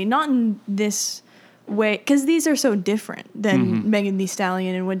necessarily. Not in this way, because these are so different than Megan Thee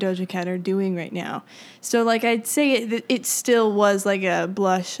Stallion and what Doja Cat are doing right now. So, like, I'd say it still was like a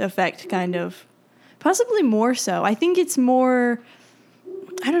blush effect, kind of. Possibly more so. I think it's more.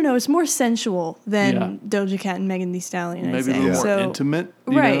 I don't know, it's more sensual than Yeah. Doja Cat and Megan Thee Stallion. I'd Maybe a say. little more So- intimate,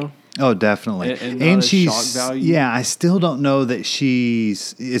 Right. know? Oh, definitely. And not as shock value. yeah, I still don't know that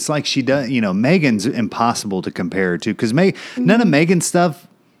it's like she does, Megan's impossible to compare to because none of Megan's stuff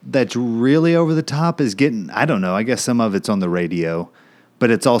that's really over the top is getting, I don't know, I guess some of it's on the radio,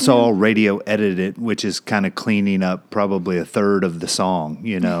 but it's also all radio edited, which is kind of cleaning up probably a third of the song,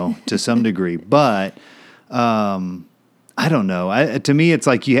 to some degree. But, I don't know. To me, it's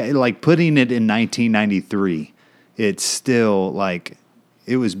like like putting it in 1993. It's still like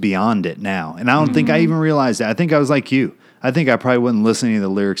it was beyond it now, and I don't think I even realized that. I think I was like you. I think I probably wasn't listening to the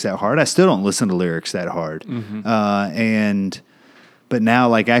lyrics that hard. I still don't listen to lyrics that hard. But now,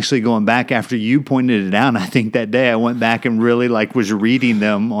 like actually going back after you pointed it out, I think that day I went back and really like was reading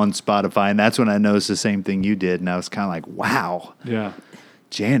them on Spotify, and that's when I noticed the same thing you did, and I was kind of like, wow, Yeah.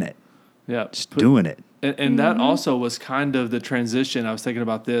 Janet, Yeah. just doing it. And that also was kind of the transition. I was thinking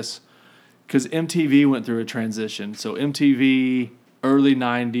about this because MTV went through a transition. So MTV, early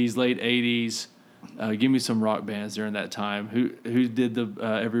 90s, late 80s. Give me some rock bands during that time. Who did the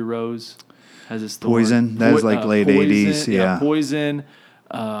Every Rose Has Its Thorn? Poison. That was like late Poison, 80s. Yeah. Poison.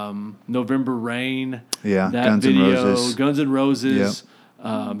 November Rain. Yeah, That Guns N' video. Roses. Guns N' Roses.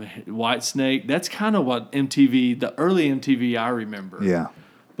 White Snake. That's kind of what MTV, the early MTV I remember. Yeah.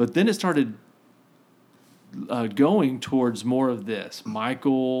 But then it started going towards more of this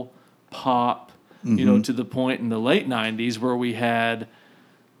Michael, pop, to the point in the late 90s where we had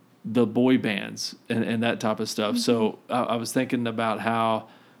the boy bands and that type of stuff. So I was thinking about how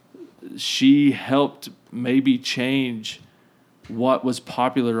she helped maybe change what was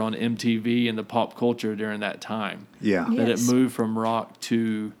popular on MTV and the pop culture during that time. Yeah. That it Yes. moved from rock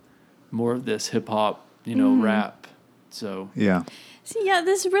to more of this hip hop, rap. So Yeah. See, yeah,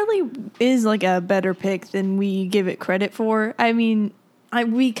 this really is like a better pick than we give it credit for. I mean,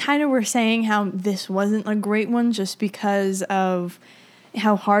 we kind of were saying how this wasn't a great one just because of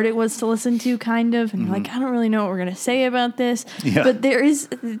how hard it was to listen to, kind of. And like, I don't really know what we're going to say about this. Yeah. But there is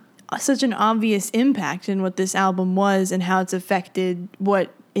such an obvious impact in what this album was and how it's affected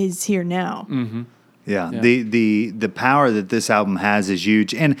what is here now. Yeah, the power that this album has is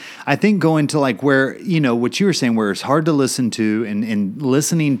huge. And I think going to like where, what you were saying, where it's hard to listen to and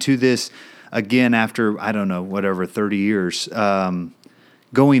listening to this again after, I don't know, whatever, 30 years,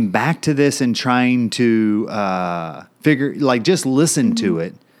 going back to this and trying to just listen to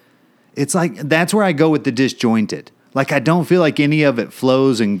it. It's like, that's where I go with the disjointed. Like, I don't feel like any of it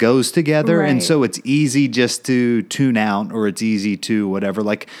flows and goes together. And Right. so it's easy just to tune out or it's easy to whatever.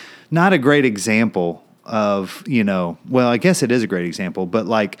 Like, not a great example of, well, I guess it is a great example, but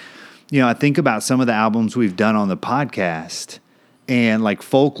like, I think about some of the albums we've done on the podcast and like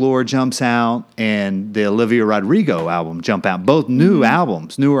Folklore jumps out and the Olivia Rodrigo album jump out, both newer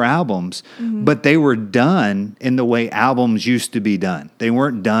albums, but they were done in the way albums used to be done. They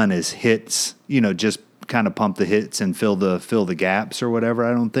weren't done as hits, just kind of pump the hits and fill the gaps or whatever.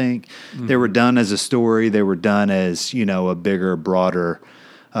 I don't think they were done as a story. They were done as, a bigger, broader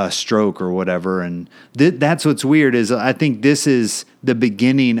stroke or whatever. And that's what's weird is I think this is the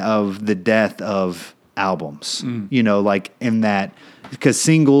beginning of the death of albums, like in that, because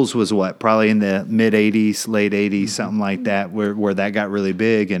singles was probably in the mid 80s, late 80s, something like that, where that got really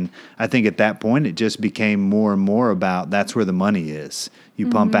big. And I think at that point it just became more and more about that's where the money is. You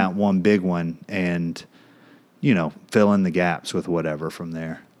pump out one big one and, fill in the gaps with whatever from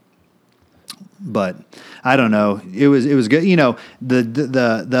there. But I don't know. It was good.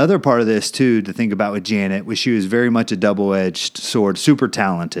 The other part of this too to think about with Janet was she was very much a double-edged sword, super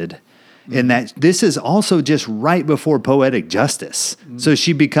talented. In that this is also just right before Poetic Justice. So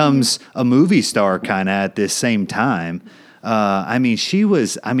she becomes a movie star kind of at this same time. She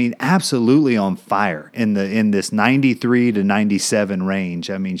was absolutely on fire in this 93 to 97 range.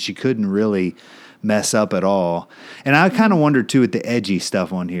 She couldn't really mess up at all. And I kind of wonder too with the edgy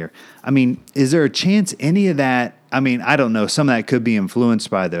stuff on here. Is there a chance any of that? I don't know. Some of that could be influenced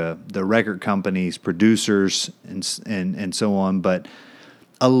by the record companies, producers, and so on. But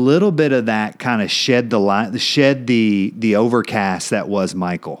a little bit of that kind of shed the overcast that was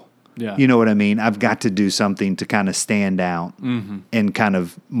Michael. Yeah. You know what I mean? I've got to do something to kind of stand out and kind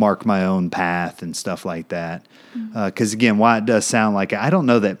of mark my own path and stuff like that. Because again, while it does sound like I don't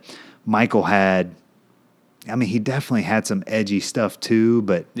know that Michael had. He definitely had some edgy stuff too,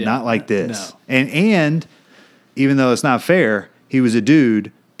 but not like this. No. And even though it's not fair, he was a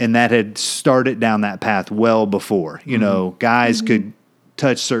dude, and that had started down that path well before. Guys could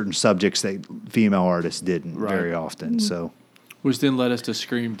touch certain subjects that female artists didn't very often. So, which then led us to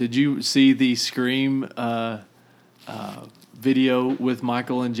Scream. Did you see the Scream video with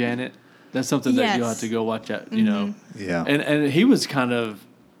Michael and Janet. That's something that you'll have to go watch out, you know. Yeah. And he was kind of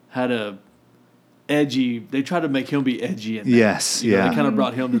had a edgy. They tried to make him be edgy in that. Yes, You know, yeah. they kind of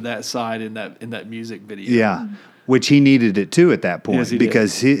brought him to that side in that music video. Yeah, which he needed it too at that point Yes, he did.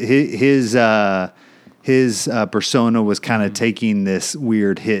 because his persona was kind of taking this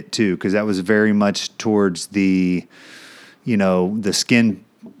weird hit too, because that was very much towards the, you know, the skin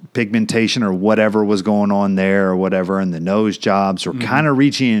pigmentation or whatever was going on there or whatever, and the nose jobs were kind of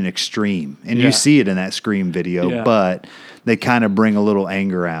reaching an extreme, and Yeah. you see it in that Scream video, Yeah. but they kind of bring a little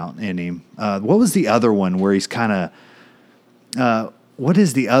anger out in him. What was the other one where he's kind of? What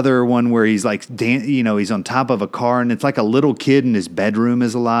is the other one where he's like, he's on top of a car and it's like a little kid in his bedroom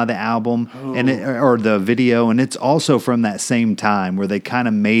is a lot of the album or the video. And it's also from that same time where they kind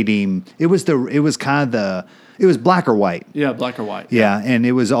of made him, it was black or white. Yeah, black or white. Yeah. And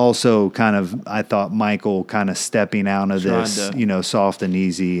it was also kind of, I thought Michael kind of stepping out of Trying this, to- soft and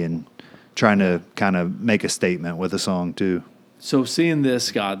easy and trying to kind of make a statement with a song too. So seeing this,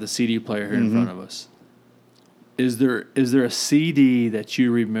 Scott, the CD player here in front of us, is there a CD that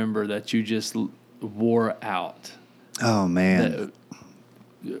you remember that you just wore out? Oh man.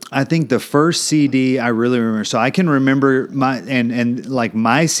 I think the first CD I really remember. So I can remember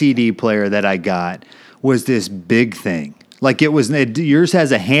my CD player that I got was this big thing. Like yours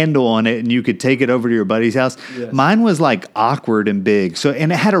has a handle on it and you could take it over to your buddy's house. Yes. Mine was like awkward and big.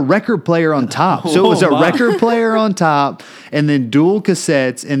 And it had a record player on top. So it was a wow. record player on top and then dual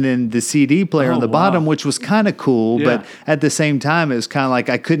cassettes and then the CD player on the bottom, which was kind of cool. Yeah. But at the same time, it was kind of like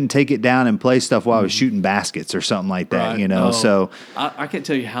I couldn't take it down and play stuff while I was shooting baskets or something like that, Right. Oh. So I can't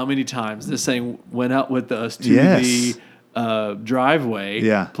tell you how many times this thing went out with us to Yes. the driveway.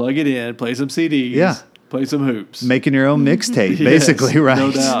 Yeah. Plug it in, play some CDs. Yeah. Play some hoops. making your own mixtape, Yes, basically, right?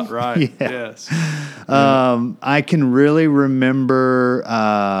 No doubt, right. Yeah. Yes. I can really remember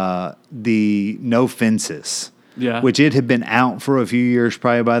the No Fences, which it had been out for a few years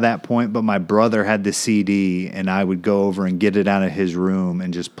probably by that point, but my brother had the CD, and I would go over and get it out of his room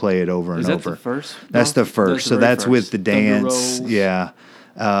and just play it over and Is that over. the first? That's the first. So very that's with first. the Thunder dance. Rolls. Yeah.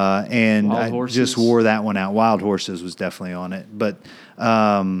 And Wild I Horses. just wore that one out. Wild Horses was definitely on it. But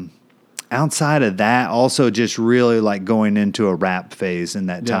outside of that, also just really like going into a rap phase in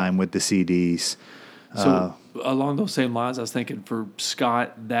that time with the CDs. So along those same lines, I was thinking for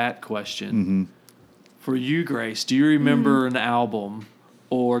Scott, that question. For you, Grace, do you remember an album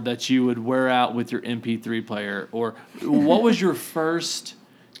or that you would wear out with your MP3 player? Or what was your first...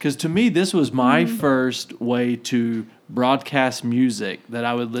 Because to me, this was my first way to broadcast music that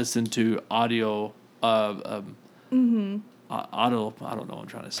I would listen to audio... audio, I don't know what I'm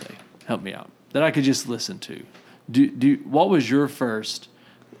trying to say. Help me out. That I could just listen to. What was your first?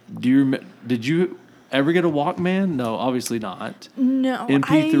 Did you ever get a Walkman? No, obviously not. No.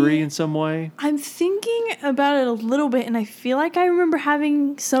 MP3 in some way? I'm thinking about it a little bit, and I feel like I remember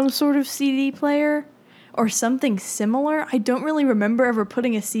having some sort of CD player or something similar. I don't really remember ever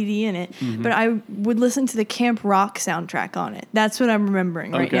putting a CD in it, but I would listen to the Camp Rock soundtrack on it. That's what I'm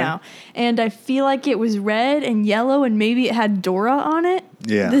remembering right Okay. now. And I feel like it was red and yellow, and maybe it had Dora on it.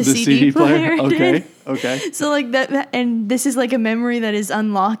 Yeah. The CD player did. Okay. So like that, and this is like a memory that is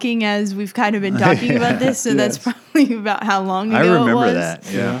unlocking as we've kind of been talking about this. So that's probably about how long ago I it remember was.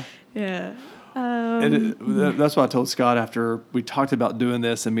 that. Yeah. Yeah. And that's what I told Scott after we talked about doing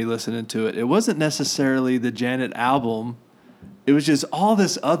this and me listening to it. It wasn't necessarily the Janet album. It was just all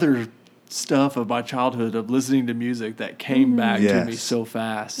this other stuff of my childhood of listening to music that came back to me Yes. so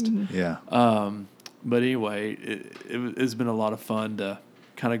fast. Yeah. But anyway, it's been a lot of fun to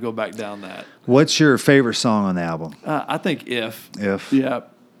kind of go back down that. What's your favorite song on the album? I think If. If.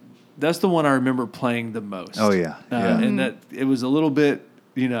 That's the one I remember playing the most. Oh, yeah. Yeah. And that it was a little bit,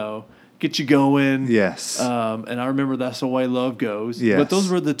 get you going. Yes. And I remember That's the Way Love Goes. Yes. But those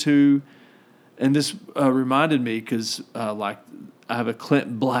were the two. And this reminded me because, I have a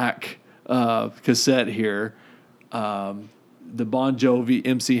Clint Black cassette here. The Bon Jovi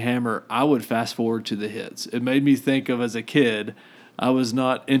MC Hammer, I would fast forward to the hits. It made me think of as a kid, I was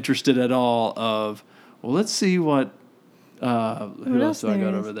not interested at all of, well, let's see what who else do I there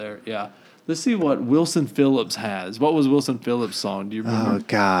got is? over there? Yeah. Let's see what Wilson Phillips has. What was Wilson Phillips' song? Do you remember? Oh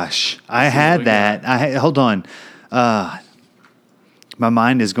gosh, I had that. Hold on. My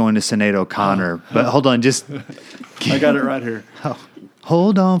mind is going to Sinead O'Connor, but hold on, just I got it right here.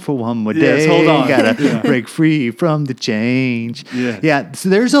 hold on for one more Yes, day. hold on. Gotta break free from the change. Yeah. Yeah. So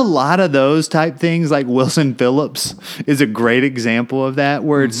there's a lot of those type things. Like Wilson Phillips is a great example of that,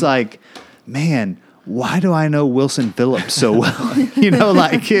 where it's like, man, why do I know Wilson Phillips so well?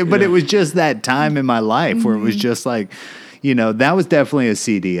 But it was just that time in my life where it was just like, that was definitely a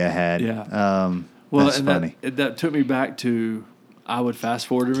CD I had. Yeah. That's funny. That took me back to, I would fast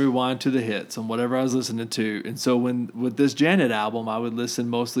forward and rewind to the hits on whatever I was listening to. And so with this Janet album, I would listen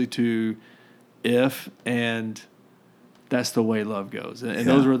mostly to If and That's the Way Love Goes. And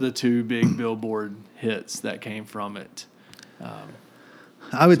those were the two big Billboard hits that came from it.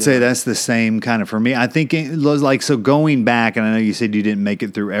 I would say that's the same kind of for me. I think it was like, so going back, and I know you said you didn't make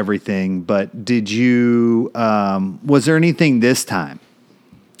it through everything, but did you, was there anything this time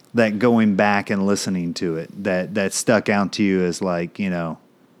that going back and listening to it that stuck out to you as like,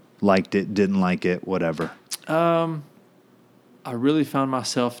 liked it, didn't like it, whatever? I really found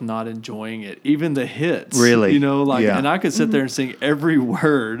myself not enjoying it. Even the hits. Really? And I could sit there and sing every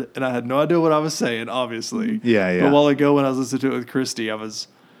word, and I had no idea what I was saying, obviously. Yeah. But a while ago when I was listening to it with Christy, I was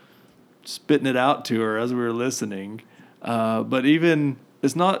spitting it out to her as we were listening. But even,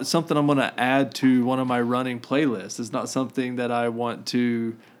 it's not something I'm going to add to one of my running playlists. It's not something that I want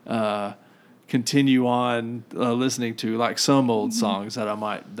to continue on listening to, like some old songs that I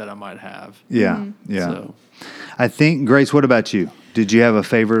might have. Yeah. So. I think, Grace, what about you? Did you have a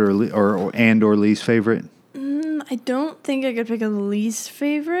favorite or least favorite? I don't think I could pick a least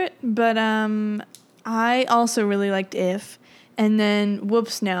favorite, but I also really liked If, and then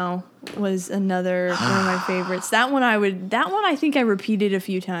Whoops Now was another one of my favorites. That one I think I repeated a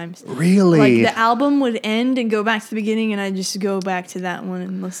few times. Really? Like the album would end and go back to the beginning, and I just go back to that one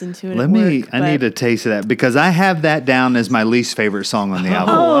and listen to it. I need a taste of that because I have that down as my least favorite song on the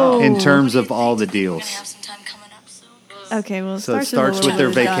album in terms of all the deals. Okay, well, so it starts with their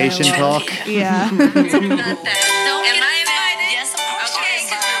vacation talk. Yeah. Am I invited? Yes,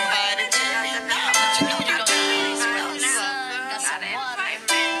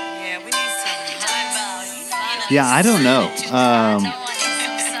 Yeah, I don't know.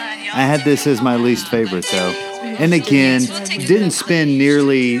 I had this as my least favorite, though. And again, didn't spend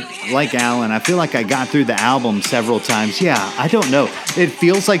nearly like Alan. I feel like I got through the album several times. Yeah, I don't know. It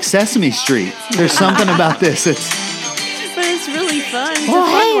feels like Sesame Street. There's something about this. But it's really fun. It's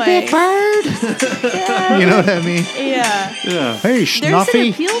hey, Big Bird. Yeah. You know what I mean? Yeah. Hey,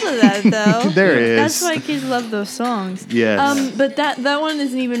 Snuffy. There's an appeal to that, though. There is. That's why kids love those songs. Yes. But that one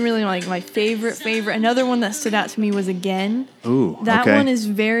isn't even really like my favorite. Another one that stood out to me was Again. Ooh, that okay. one is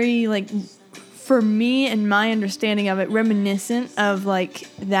very like, for me and my understanding of it, reminiscent of like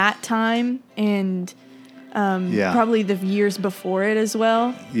that time and probably the years before it as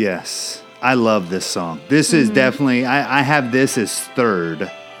well. Yes. I love this song. This is definitely, I have this as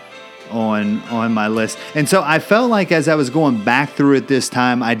third on my list. And so I felt like as I was going back through it this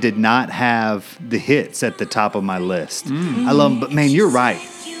time, I did not have the hits at the top of my list. I love them, but man, you're right.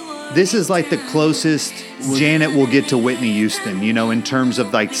 This is like the closest Janet will get to Whitney Houston, in terms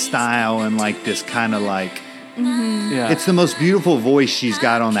of like style and like this kind of like, it's the most beautiful voice she's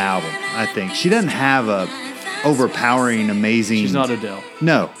got on the album, I think. She doesn't have a overpowering, amazing. She's not Adele.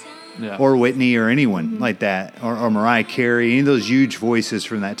 No. Yeah. Or Whitney or anyone like that, or Mariah Carey, any of those huge voices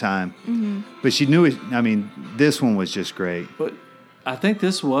from that time. But she knew it. I mean, this one was just great. But I think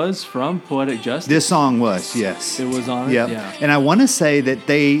this was from Poetic Justice. This song was, yes. It was on it? Yep. Yeah. And I want to say that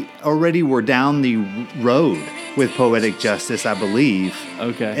they already were down the road with Poetic Justice, I believe.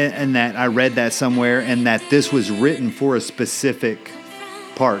 Okay. And that I read that somewhere, and that this was written for a specific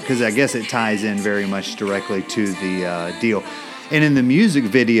part, because I guess it ties in very much directly to the deal. And in the music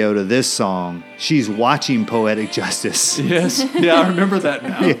video to this song, she's watching Poetic Justice. Yes. Yeah, I remember that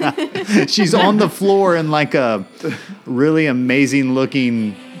now. Yeah. She's on the floor in like a really amazing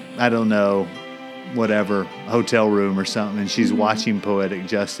looking, I don't know, whatever, hotel room or something. And she's watching Poetic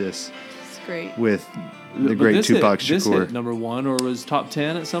Justice. It's great. With the great Tupac Shakur. This hit number 1 or was top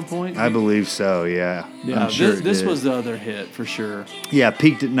 10 at some point? I believe so, yeah. Yeah, I'm sure this was the other hit for sure. Yeah,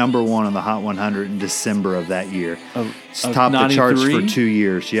 peaked at number 1 on the Hot 100 in December of that year. It's of topped 93? The charts for 2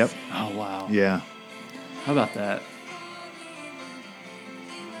 years, yep. Oh, wow. Yeah. How about that?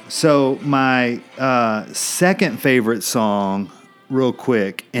 So my second favorite song, real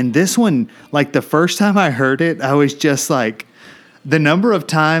quick, and this one, like the first time I heard it, I was just like, the number of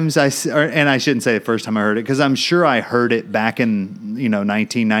times and I shouldn't say the first time I heard it, because I'm sure I heard it back in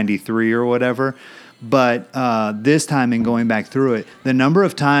 1993 or whatever. But this time, in going back through it, the number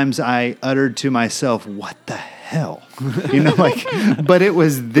of times I uttered to myself, "What the hell?" But it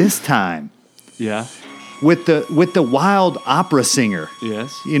was this time. Yeah. With the wild opera singer.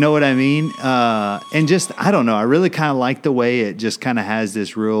 Yes. You know what I mean? And just, I don't know. I really kind of like the way it just kind of has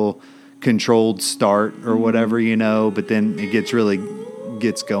this real controlled start or whatever, but then it gets really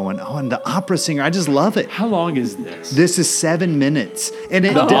gets going. Oh, and the opera singer, I just love it. How long is this? This is 7 minutes. And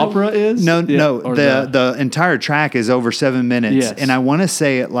it The opera is? No, Yeah, no. or The entire track is over 7 minutes. Yes. And I want to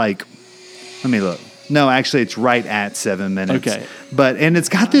say it like, let me look. No, actually, it's right at 7 minutes. Okay. And it's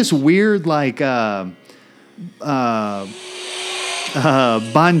got this weird like Bon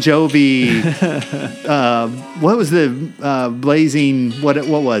Jovi. What was the blazing? What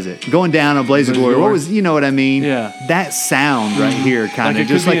was it? Going down a blaze of glory. What was? You know what I mean? Yeah. That sound right here, kind Like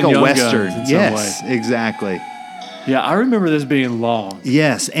of it just could be like in a Young western. Guns in some Yes, way. exactly. Yeah, I remember this being long.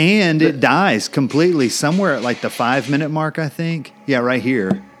 Yes, and it dies completely somewhere at like the 5 minute mark, I think. Yeah, right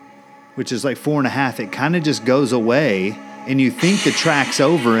here, which is like 4.5. It kind of just goes away, and you think the track's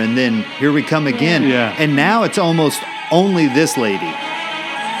over, and then here we come again. Yeah. And now it's almost only this lady.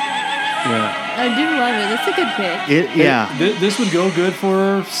 Yeah. I do love it. That's a good pick. This would go good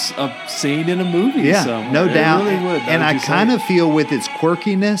for a scene in a movie. Yeah, somewhere. no doubt. It really would. And I kind of feel with its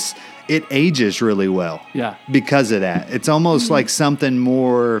quirkiness, it ages really well. Yeah. Because of that. It's almost like something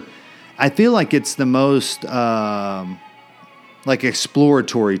more, I feel like it's the most like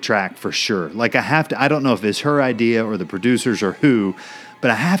exploratory track for sure. Like I don't know if it's her idea or the producers or who, but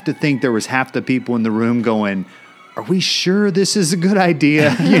I have to think there was half the people in the room going, are we sure this is a good idea?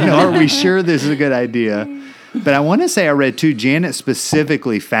 Are we sure this is a good idea? But I want to say I read too, Janet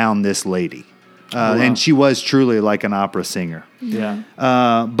specifically found this lady. Wow. And she was truly like an opera singer. Yeah.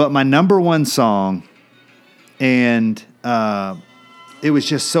 But my number one song, and it was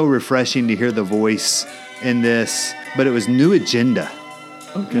just so refreshing to hear the voice in this, but it was New Agenda.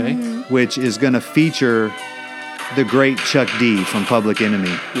 Okay. Which is going to feature the great Chuck D from Public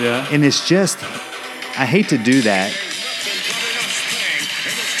Enemy. Yeah. And it's just, I hate to do that.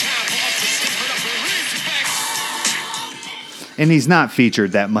 And he's not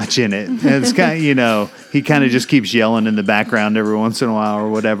featured that much in it. And it's kind of, he kind of just keeps yelling in the background every once in a while or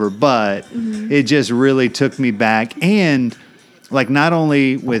whatever. But it just really took me back. And like not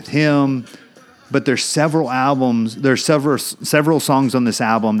only with him, but there's several albums. There's several songs on this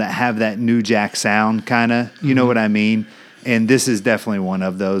album that have that New Jack sound, kind of. You know what I mean? And this is definitely one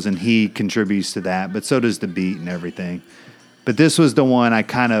of those. And he contributes to that. But so does the beat and everything. But this was the one I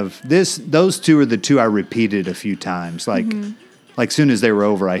those two are the two I repeated a few times. Like soon as they were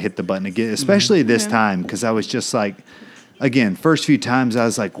over, I hit the button again, especially this time, because I was just like, again, first few times I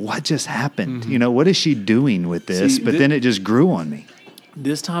was like, what just happened? What is she doing with this? But then it just grew on me.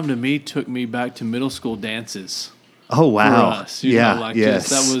 This time to me took me back to middle school dances. Oh, wow. For us, yes.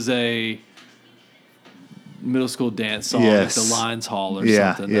 That was a middle school dance song Yes. at the Lions Hall or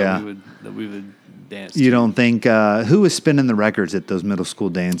Yeah, something yeah. that we would dance You to. don't think, who was spinning the records at those middle school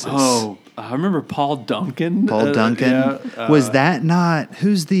dances? Oh, I remember Paul Duncan. Paul Duncan? Was that not,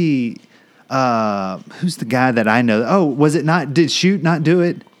 who's the guy that I know? Oh, was it not, did Shoot not do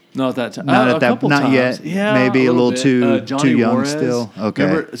it? Not at that time. Not a at that, couple not times. yet. Yeah, Maybe a little bit. too Johnny young Juarez. still. Okay.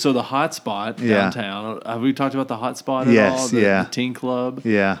 Remember, so the Hot Spot downtown. Have we talked about the Hot Spot at Yes, all? yeah. The teen club.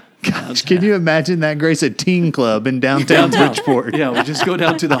 Yeah. Gosh, can you imagine that, Grace? A teen club in downtown Bridgeport. Yeah, we just go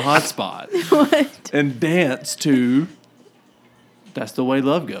down to the Hot Spot and dance to "That's the Way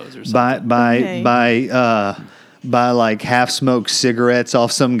Love Goes" or something. By like half smoked cigarettes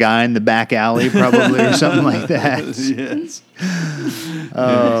off some guy in the back alley, probably, or something like that. Yes.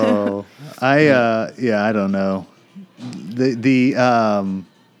 Oh, I don't know.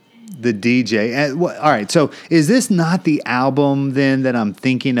 The DJ. All right, so is this not the album then that I'm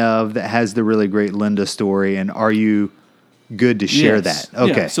thinking of that has the really great Linda story? And are you good to share Yes. that?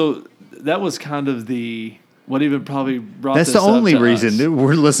 Okay, Yeah, so that was kind of what even probably brought. that's this the only up to reason us. that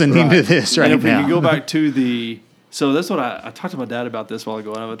we're listening to this right and if now. we can go back to so that's what I talked to my dad about this a while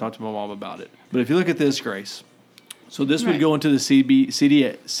ago, and I talked to my mom about it. But if you look at this, Grace, so this would go into the CD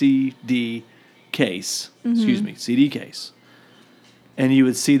case, CD case, and you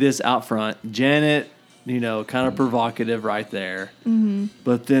would see this out front, Janet, kind of provocative right there.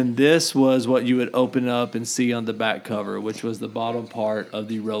 But then this was what you would open up and see on the back cover, which was the bottom part of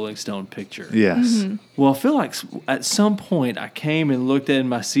the Rolling Stone picture. Yes. Well, I feel like at some point I came and looked in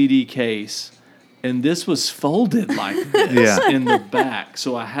my CD case, and this was folded like this in the back.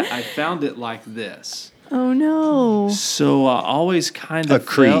 So I found it like this. Oh no! So I always kind of A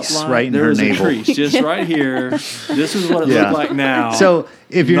crease felt like right in there her was navel. a crease just right here. This is what it looked like now. So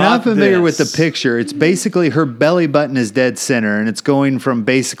if you're not familiar with the this. picture, it's basically her belly button is dead center, and it's going from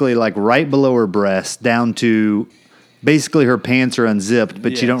basically like right below her breast down to basically her pants are unzipped,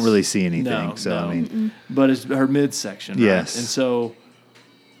 but you don't Yes. really see anything. No, so no. I mean, But it's her midsection, right? Yes. And so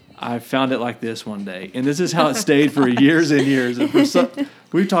I found it like this one day, and this is how it stayed for years and years. And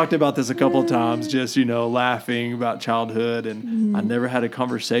We've talked about this a couple of times, just, laughing about childhood. And I never had a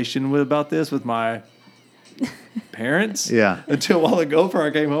conversation about this with my parents. Yeah. Until a while ago before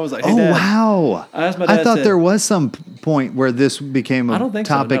I came home. I was like, hey, Oh, Dad. wow. I asked my dad, I thought there was some point where this became I a don't think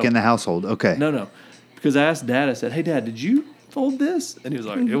so, topic no. in the household. Okay. No. Because I asked Dad, I said, hey, Dad, did you fold this? And he was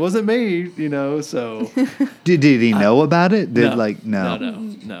like, it wasn't me, so. Did he know about it? No.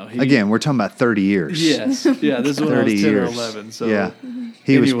 No. Again, we're talking about 30 years. Yes. Yeah, this is when I was 10 or 11. So yeah.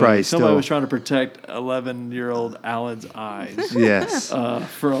 He was probably somebody still. was trying to protect 11-year-old Alan's eyes. Yes.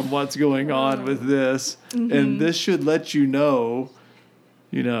 From what's going on with this. And this should let you know,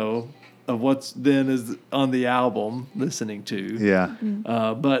 of what's then is on the album listening to. Yeah.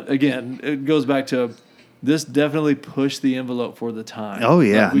 But again, it goes back to this definitely pushed the envelope for the time. Oh,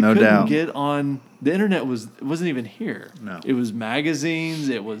 yeah, we no couldn't doubt. get on the internet wasn't even here. No. It was magazines,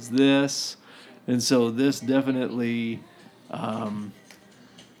 it was this. And so this definitely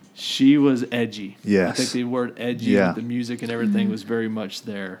she was edgy. Yes. I think the word edgy with the music and everything was very much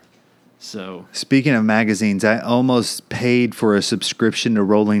there. So Speaking of magazines, I almost paid for a subscription to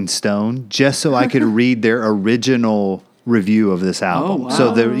Rolling Stone just so I could read their original review of this album. wow.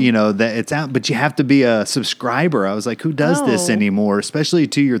 So that it's out, but you have to be a subscriber. I was like, who does this Oh. anymore, especially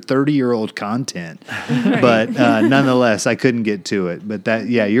to your 30-year-old content? But nonetheless, I couldn't get to it. But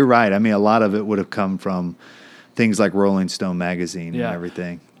you're right. I mean, a lot of it would have come from things like Rolling Stone magazine and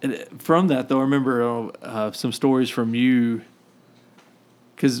everything. And from that, though, I remember some stories from you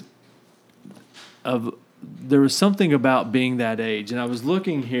because there was something about being that age. And I was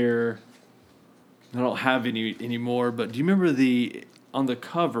looking here. I don't have any anymore, but do you remember on the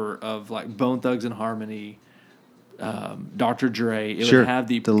cover of like Bone Thugs and Harmony, Dr. Dre, it would have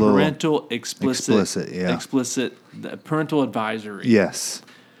the little parental explicit parental advisory. Yes.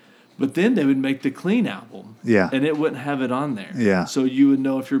 But then they would make the clean album. Yeah. And it wouldn't have it on there. Yeah. So you would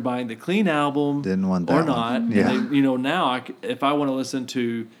know if you're buying the clean album Didn't want that or one. not. Yeah. And now if I want to listen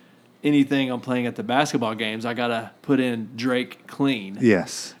to anything I'm playing at the basketball games, I got to put in Drake clean.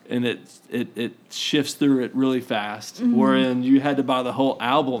 Yes. And it shifts through it really fast. Wherein you had to buy the whole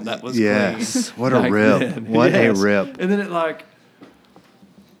album that was Yes. clean. What a back rip. then. What a rip. And then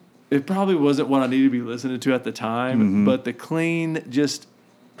it probably wasn't what I needed to be listening to at the time, but the clean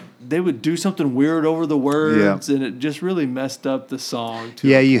they would do something weird over the words, and it just really messed up the song.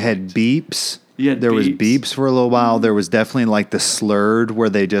 You had beeps. There was beeps for a little while. There was definitely like the slurred where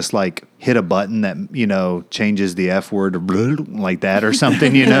they just like hit a button that, changes the F word like that or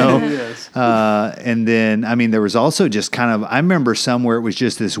something, Yes. And then, I mean, there was also just kind of, I remember somewhere it was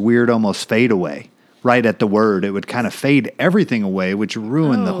just this weird almost fade away right at the word. It would kind of fade everything away, which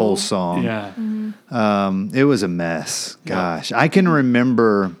ruined the whole song. Yeah. It was a mess. Gosh, I can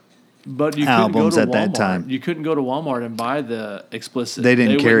remember But you albums couldn't go to at Walmart. that time. You couldn't go to Walmart and buy the explicit. They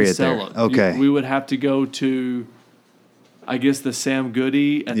didn't carry wouldn't it there. sell it. Okay. We would have to go to, I guess, the Sam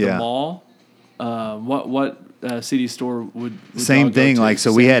Goody at the mall. What CD store would Same y'all go thing. to? Like,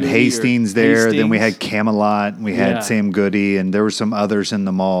 so Sam we had Goody or Hastings there, then we had Hastings? Camelot, we had Yeah. Sam Goody, and there were some others in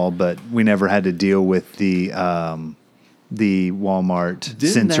the mall, but we never had to deal with the Walmart Didn't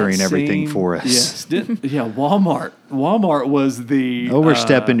censoring that everything seem- for us. Yes. Walmart. Walmart was the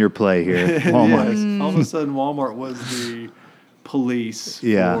Overstepping your play here, Walmart. Yes. All of a sudden, Walmart was the police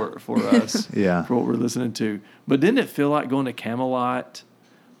Yeah. for us. Yeah. For what we're listening to. But didn't it feel like going to Camelot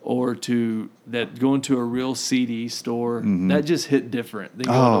or going to a real CD store? That just hit different than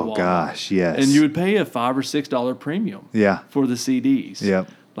going to Oh Walmart. gosh, yes. And you would pay a $5 or $6 premium. Yeah. For the CDs. Yep.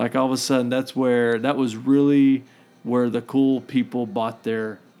 Like all of a sudden, that was really where the cool people bought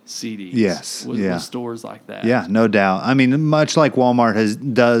their CDs. Yes, Was stores like that. Yeah, no doubt. I mean, much like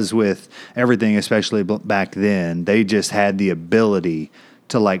Walmart does with everything, especially back then, they just had the ability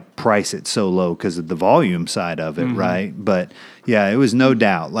to like price it so low because of the volume side of it, right? But yeah, it was no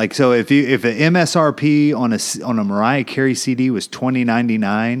doubt. Like, so if an MSRP on a Mariah Carey CD was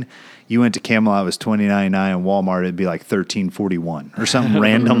 $20.99, you went to Camelot, it was $20.99, and Walmart it'd be like $13.41 or something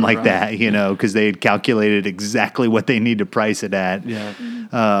random like that, because they had calculated exactly what they need to price it at. Yeah.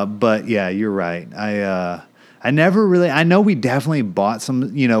 But yeah, you're right. I never really. I know we definitely bought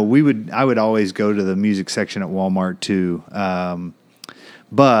some. I would always go to the music section at Walmart too.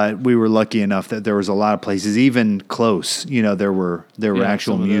 But we were lucky enough that there was a lot of places, even close. There were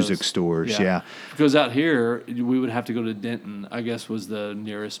actual some of music those. stores. Yeah. Because out here, we would have to go to Denton, I guess was the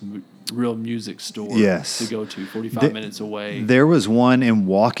nearest real music store Yes. to go to, 45 minutes away. There was one in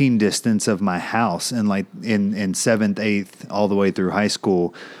walking distance of my house, and like in 7th, 8th, all the way through high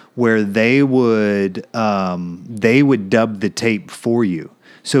school, where they would dub the tape for you.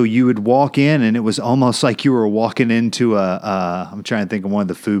 So you would walk in, and it was almost like you were walking into I'm trying to think of one of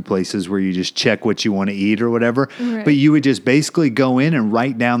the food places where you just check what you want to eat or whatever. Right. But you would just basically go in and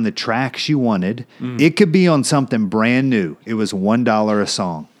write down the tracks you wanted. It could be on something brand new. It was $1 a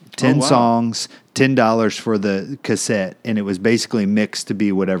song, 10 wow. songs, $10 for the cassette, and it was basically mixed to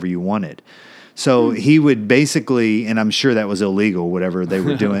be whatever you wanted. So he would basically, and I'm sure that was illegal, whatever they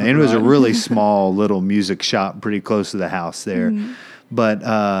were doing. And it was a really small little music shop pretty close to the house there. But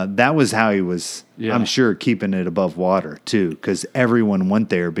that was how he was, I'm sure, keeping it above water, too, because everyone went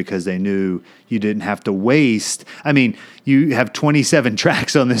there because they knew you didn't have to waste. I mean, you have 27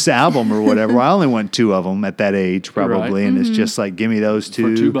 tracks on this album or whatever. Well, I only want 2 of them at that age, probably. Right. And it's just like, give me those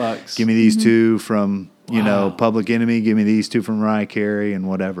 2. For $2. Give me these 2 from, you know, Public Enemy. Give me these 2 from Mariah Carey and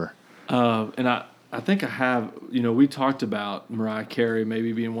whatever. And I think I have, you know, we talked about Mariah Carey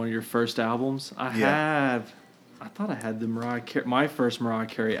maybe being one of your first albums. I thought I had the my first Mariah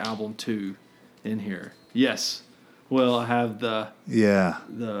Carey album too in here. Yes. Well, I have the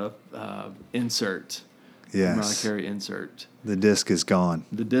insert. Yes. Mariah Carey insert. The disc is gone.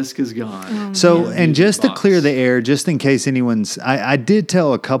 The disc is gone. So, Yeah. and just to Box. clear the air, just in case anyone's, I did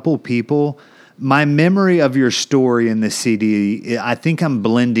tell a couple people, my memory of your story in the CD, I think I'm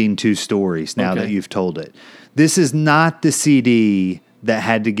blending 2 stories now that you've told it. This is not the CD that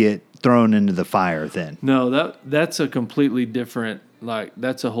had to get thrown into the fire then. No, that's a completely different, like,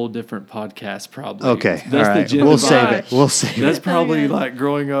 that's a whole different podcast probably. Okay. That's all right. Jen We'll Divine. save it. We'll save That's it. probably like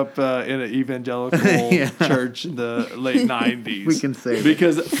growing up in an evangelical church in the late 90s. We can save it.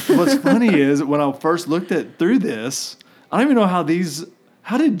 Because what's funny is when I first looked through this, I don't even know how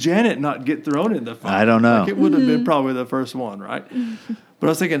did Janet not get thrown in the fire? I don't know. Like, it would have been probably the first one, right? But I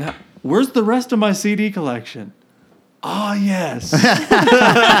was thinking, where's the rest of my CD collection? Oh, yes.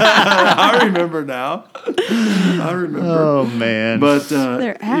 I remember now. I remember. Oh, man. But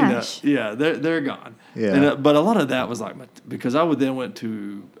They're ash. They're gone. Yeah. And, but a lot of that was like because I went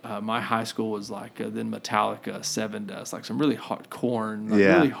to my high school was like then Metallica, Seven Dust, like some really hard Korn, like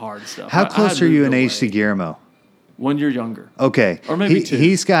really hard stuff. How I close had are you moved in age to away. Guillermo? 1 year younger. Okay. Or maybe 2.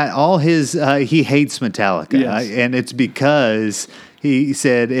 He's got all his, he hates Metallica. Yes. And it's because he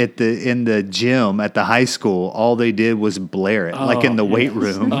said in the gym at the high school, all they did was blare it, like in the weight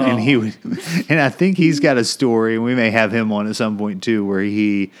room. And he would, and I think he's got a story, and we may have him on at some point too, where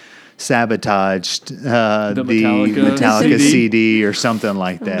he sabotaged the Metallica CD or something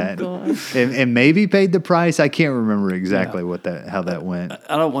like that. And maybe paid the price. I can't remember exactly how that went.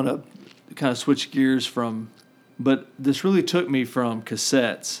 I don't want to kind of switch gears but this really took me from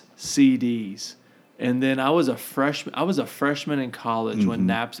cassettes, CDs, and then I was a freshman in college when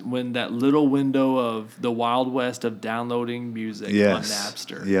that little window of the Wild West of downloading music on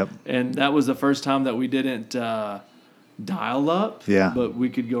Napster. Yep. And that was the first time that we didn't dial up. Yeah. But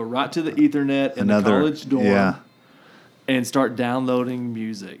we could go right to the Ethernet in the college dorm. And start downloading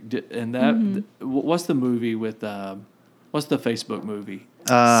music. And that what's the movie with what's the Facebook movie?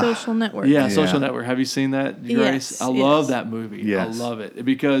 Social Network. Yeah, Social Network. Have you seen that, Grace? Yes, I love that movie. Yes. I love it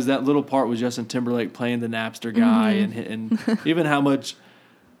because that little part was Justin Timberlake playing the Napster guy, and even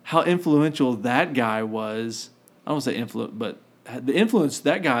how influential that guy was. I don't say influence, but the influence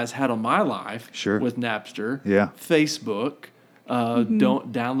that guy's had on my life. Sure. With Napster. Yeah. Facebook.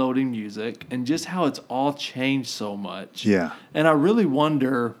 Downloading music, and just how it's all changed so much. Yeah. And I really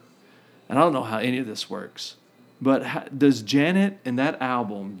wonder, and I don't know how any of this works, but does Janet in that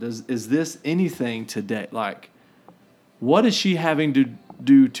album, is this anything today? Like, what is she having to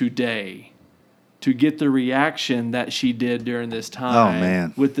do today to get the reaction that she did during this time? Oh,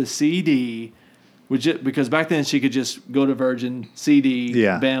 man. With the CD, because back then she could just go to Virgin, CD,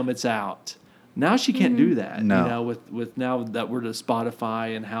 bam, it's out. Now she can't do that. No. You know, with now that we're to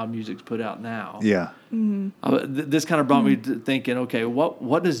Spotify and how music's put out now. Yeah. This kind of brought me to thinking, okay,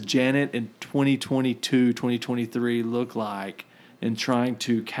 what does Janet in 2022, 2023 look like in trying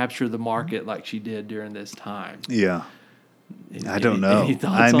to capture the market like she did during this time? Yeah. I don't know. Any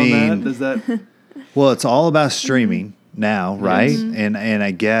thoughts on that? Does that? Well, it's all about streaming now, right? And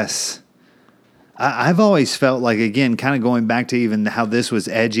I guess I've always felt like, again, kind of going back to even how this was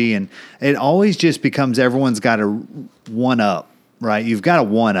edgy, and it always just becomes everyone's got a one-up, right? You've got a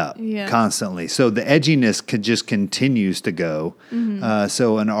one-up constantly. So the edginess just continues to go.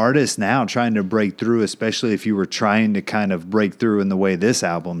 So an artist now trying to break through, especially if you were trying to kind of break through in the way this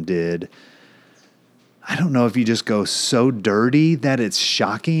album did, I don't know if you just go so dirty that it's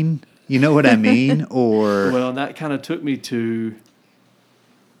shocking. You know what I mean? Or Well, that kind of took me to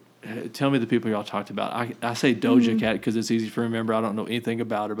tell me the people y'all talked about. I say Doja Cat because it's easy for me to remember. I don't know anything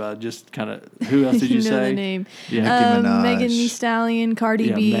about her, but just kind of, who else did you know say? the name. Nicki Minaj. Megan Thee Stallion,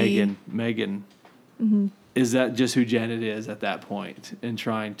 Cardi B. Megan. Is that just who Janet is at that point in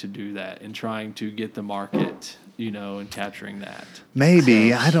trying to do that and trying to get the market, and capturing that?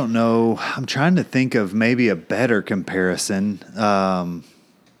 Maybe. I don't know. I'm trying to think of maybe a better comparison.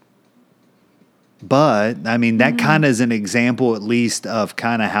 But I mean, that kind of is an example, at least, of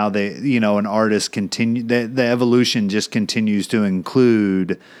kind of how they, an artist continue. The evolution just continues to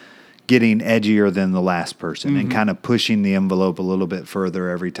include getting edgier than the last person and kind of pushing the envelope a little bit further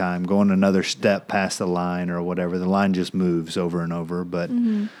every time, going another step past the line or whatever. The line just moves over and over. But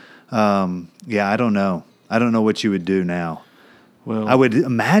I don't know. I don't know what you would do now. Well, I would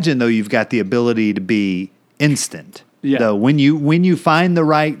imagine, though, you've got the ability to be instant. Yeah. Though when you find the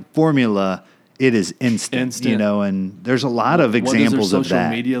right formula, it is instant. And there's a lot of examples what does their of that. social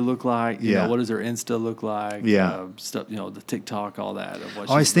media look like? Yeah. What does their Insta look like? Yeah. Stuff, the TikTok, all that. Of what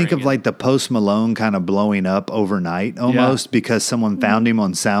I always think of like the Post Malone kind of blowing up overnight almost because someone found him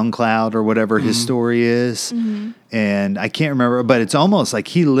on SoundCloud or whatever his story is. And I can't remember, but it's almost like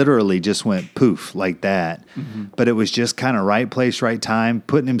he literally just went poof like that. But it was just kind of right place, right time,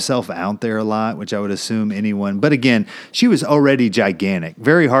 putting himself out there a lot, which I would assume anyone. But again, she was already gigantic,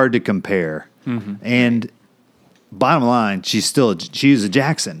 very hard to compare. And bottom line, she's a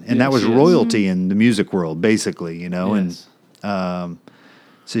Jackson, and that was royalty in the music world, basically, Yes. And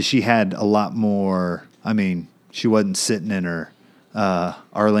so she had a lot more. I mean, she wasn't sitting in her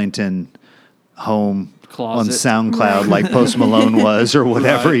Arlington home Closet. on SoundCloud like Post Malone was or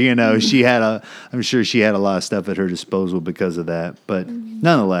whatever. Right. I'm sure she had a lot of stuff at her disposal because of that. But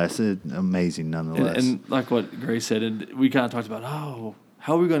nonetheless, amazing nonetheless. And like what Grace said, and we kind of talked about, how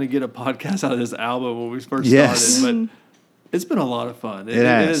are we going to get a podcast out of this album when we first started? But it's been a lot of fun.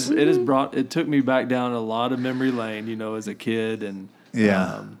 It took me back down a lot of memory lane, as a kid, and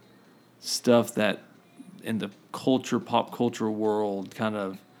stuff that in the pop culture world kind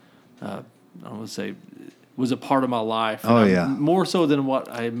of, I don't want to say, was a part of my life. More so than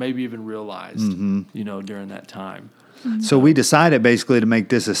what I maybe even realized, during that time. So we decided basically to make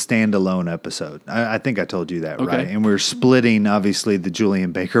this a standalone episode. I think I told you that, right? And we're splitting, obviously, the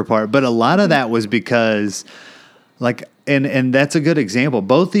Julian Baker part. But a lot of that was because, and that's a good example.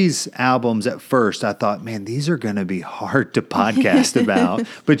 Both these albums at first, I thought, man, these are going to be hard to podcast about.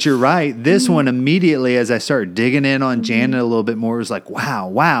 But you're right. This one immediately, as I started digging in on Janet a little bit more, it was like,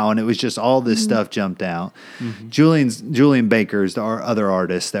 wow. And it was just all this stuff jumped out. Julian Baker's our other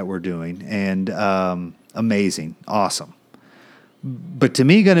artist that we're doing. And amazing, awesome. But to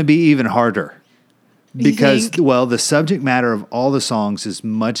me, going to be even harder because, the subject matter of all the songs is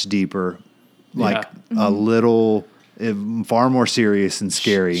much deeper, a little, far more serious and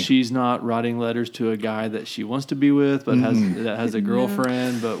scary. She's not writing letters to a guy that she wants to be with, but has a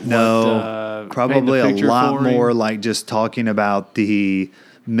girlfriend. But probably a lot more like just talking about the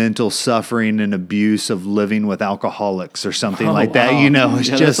mental suffering and abuse of living with alcoholics or something like that. It's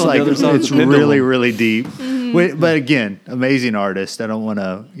just like, it's really, really deep. But again, amazing artist. I don't want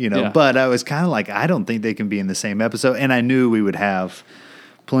to, but I was kind of like, I don't think they can be in the same episode. And I knew we would have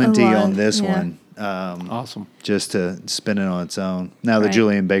plenty on this one. Awesome. Just to spin it on its own. Now the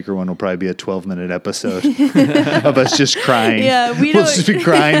Julian Baker one will probably be a 12-minute episode of us just crying. Yeah, we'll just be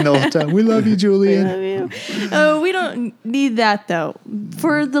crying the whole time. We love you, Julian. We don't need that, though.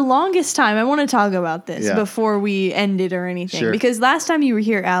 For the longest time, I want to talk about this before we end it or anything. Sure. Because last time you were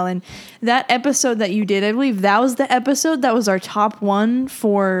here, Alan, that episode that you did, I believe that was the episode that was our top one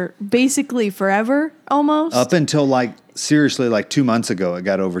for basically forever, almost. Up until seriously 2 months ago, it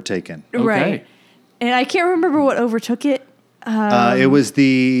got overtaken. Right. And I can't remember what overtook it. It was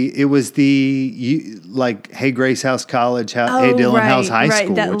the Hey Grace House College, Hey Dillon House High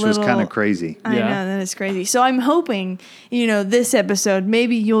School, which was kind of crazy. I know, that is crazy. So I'm hoping, this episode,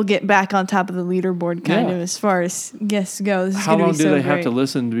 maybe you'll get back on top of the leaderboard kind of as far as guests go. This is How long be so do they great. have to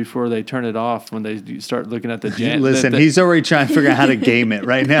listen before they turn it off when they start looking at the Janet? Listen, he's already trying to figure out how to game it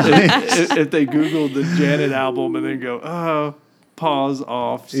right now. if they Google the Janet album and then go, pause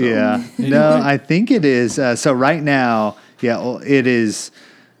off. So, No, I think it is. So right now, it is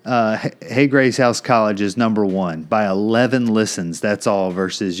Hey Grace House College is number one by 11 listens. That's all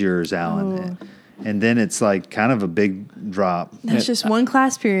versus yours, Alan. And then it's kind of a big drop. That's just one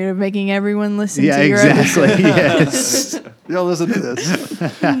class period of making everyone listen to your exactly. episode. Yes. Y'all listen to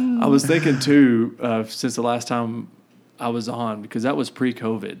this. I was thinking too, since the last time I was on, because that was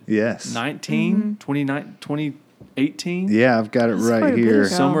pre-COVID. Yes. 2018? Yeah, I've got it right quite a bit here. ago.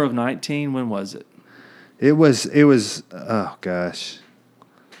 Summer of 19, when was it? It was, oh gosh.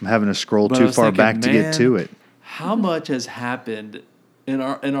 I'm having to scroll But I too was far thinking, back to get to man, it. How much has happened in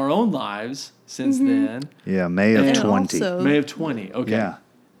our own lives since then? Yeah, May of And 20. also- May of 20. Okay. Yeah.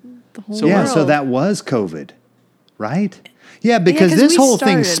 The whole So Yeah, world. so that was COVID, right? Yeah, because 'cause this we whole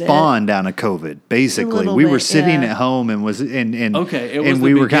thing started it. spawned out of COVID. Basically, little we were bit, sitting yeah. at home and was and Okay. It was and the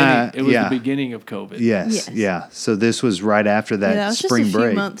we were beginning. kind It of was yeah. the beginning of COVID. Yes, Yes. yeah. So this was right after that, Yeah, that was spring just a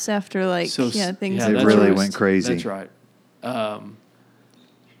break. few months after, like, things. It that's really right. went crazy. That's right.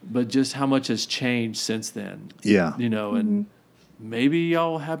 But just how much has changed since then? Yeah. You know, and maybe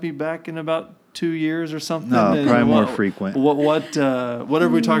y'all have me back in about 2 years or something. No, and probably more frequent. Whatever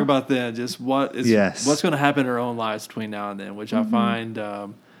we talk about then, just Yes. what's going to happen in our own lives between now and then, which I find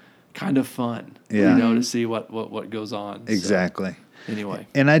kind of fun. Yeah. You know, to see what goes on. So, Exactly. anyway.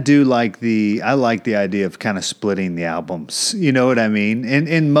 And I like the idea of kind of splitting the albums. You know what I mean?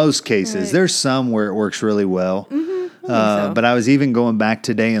 In most cases, Right. there's some where it works really well. so. But I was even going back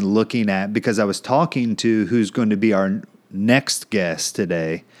today and looking at, because I was talking to who's going to be our next guest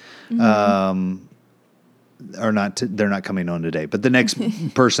today. Or not, they're not coming on today, but the next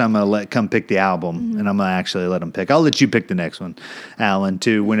person I'm going to let come pick the album, and I'm going to actually let them pick. I'll let you pick the next one, Alan,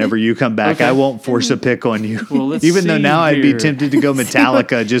 too, whenever you come back. Okay. I won't force a pick on you. Well, let's Even though see now I'd be here. tempted to go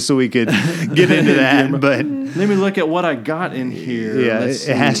Metallica just so we could get into that. But Let me look at what I got in here. yeah, Let's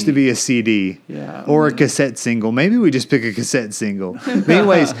it has see. to be a CD Yeah. or a cassette single. Maybe we just pick a cassette single. But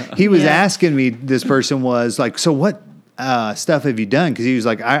anyways, he was Yeah. asking me, this person was like, so what stuff have you done? Because he was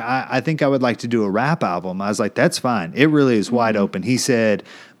like, I think I would like to do a rap album. I was like, that's fine. It really is wide open. He said,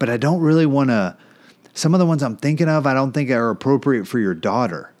 but I don't really want to, some of the ones I'm thinking of, I don't think are appropriate for your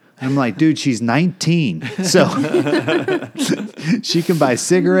daughter. And I'm like, dude, she's 19. So she can buy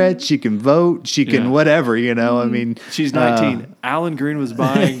cigarettes, she can vote, she can Yeah. whatever, you know? I mean, She's 19. Alan Green was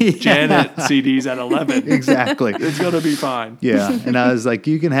buying Janet CDs at 11. exactly. It's going to be fine. Yeah. And I was like,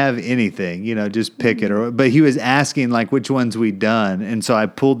 you can have anything, you know, just pick it. But he was asking like which ones we'd done. And so I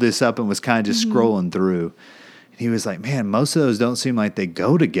pulled this up and was kind of just scrolling through. And he was like, man, most of those don't seem like they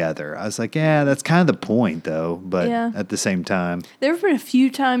go together. I was like, yeah, that's kind of the point though. But Yeah. at the same time, There have been a few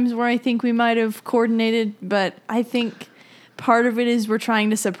times where I think we might have coordinated, but I think part of it is we're trying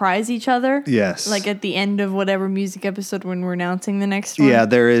to surprise each other. yes. Like at the end of whatever music episode when we're announcing the next one. Yeah,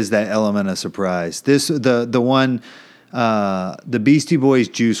 there is that element of surprise. The one, the Beastie Boys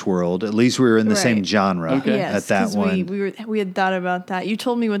Juice World, at least we were in the same Right. genre Okay. Yes, at that 'cause one. we had thought about that. You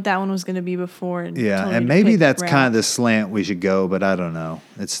told me what that one was going to be before. And Yeah, told me and to maybe pick that's rap. kind of the slant we should go, but I don't know.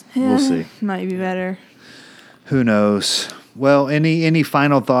 We'll see. Might be better. Who knows? Well, any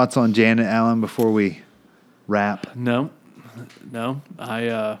final thoughts on Janet Allen before we wrap? No.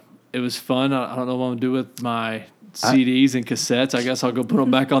 It was fun. I don't know what I'm going to do with my CDs and cassettes. I guess I'll go put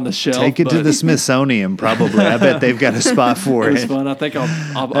them back on the shelf. Take it to but the Smithsonian, probably. I bet they've got a spot for It was it. fun. I think I'm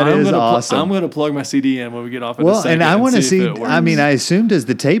That is gonna awesome. I'm going to plug my CD in when we get off. In a Well, second and I want to if see. it works. I mean, I assume does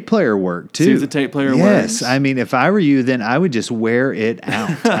the tape player work too? See if the tape player yes. works. I mean, if I were you, then I would just wear it out.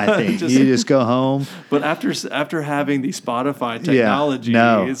 I think you just go home. But after having the Spotify technology,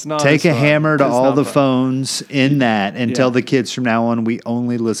 no. it's not. Take as a fun. hammer to It's all not the fun. phones in that and Yeah. tell the kids from now on we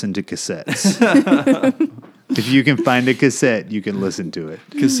only listen to cassettes. If you can find a cassette, you can listen to it.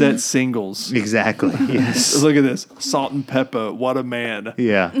 Cassette singles. Exactly. Yes. Look at this. Salt and Pepper. What a man.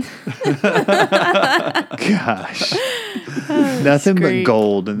 Yeah. Gosh. Nothing but great.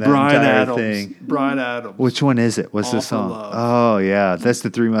 gold in that Brian entire Adams. thing. Brian Adams. Which one is it? What's All the for song? Love. Oh, yeah. That's the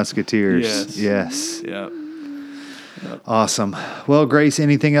Three Musketeers. Yes. Yes. Yeah. Awesome. Well, Grace,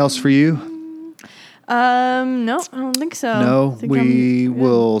 anything else for you? No, I don't think so. No, I think we I'm good.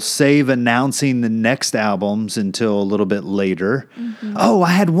 will save announcing the next albums until a little bit later. Oh, I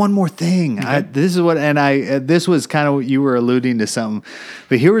had one more thing. This was kind of what you were alluding to something,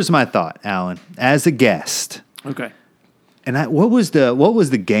 but here was my thought, Alan, as a guest. Okay. And what was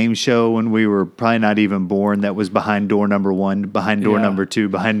the game show when we were probably not even born that was behind door number 1, behind door Yeah. number 2,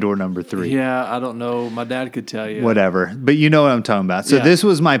 behind door number 3? Yeah, I don't know. My dad could tell you. Whatever. But you know what I'm talking about. So Yeah. this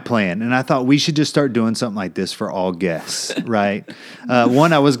was my plan. And I thought we should just start doing something like this for all guests, right?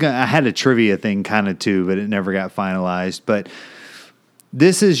 I had a trivia thing kind of too, but it never got finalized. But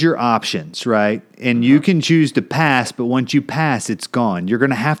this is your options, right? And you can choose to pass, but once you pass, it's gone. You're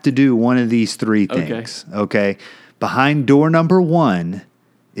going to have to do one of these 3 things. Okay. Behind door number 1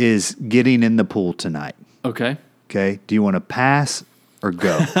 is getting in the pool tonight. Okay. Okay. Do you want to pass or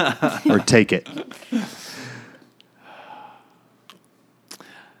go or take it?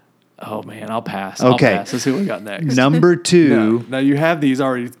 Oh man, I'll pass. Okay. I'll pass. Let's see what we got next. Number 2. Now you have these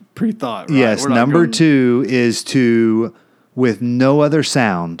already pre-thought, right? Yes, We're not number going- 2 is to, with no other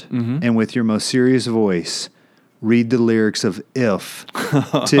sound and with your most serious voice, read the lyrics of If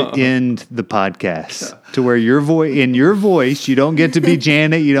to end the podcast. To where your voice, you don't get to be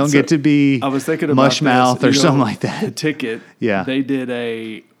Janet, you don't get to be I was thinking about Mushmouth this, or something like that. The ticket. Yeah. They did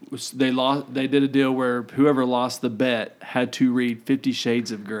a deal where whoever lost the bet had to read 50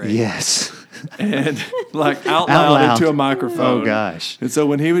 Shades of Grey. Yes. And like out loud into a microphone. Oh gosh. And so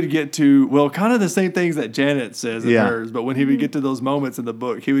when he would get to, well, kind of the same things that Janet says in Yeah. hers, but when he would get to those moments in the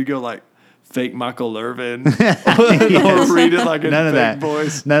book, he would go like fake Michael Irvin Yes. or read it like a None of fake that.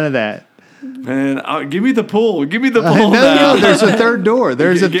 voice. None of that. Man, give me the pull. Give me the pull. No, there's a third door.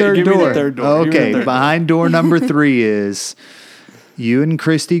 There's a third give me door. the third door. Give me the Okay, third door. behind door number 3 is you and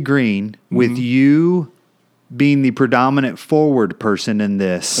Christy Green, with you being the predominant forward person in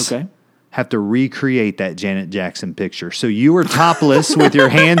this. Okay. Have to recreate that Janet Jackson picture. So you were topless with your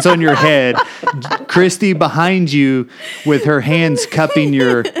hands on your head, Christy behind you with her hands cupping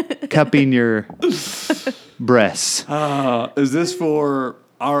your breasts. Is this for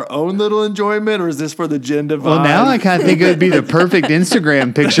our own little enjoyment, or is this for the Gen Divide? Well, now I kind of think it would be the perfect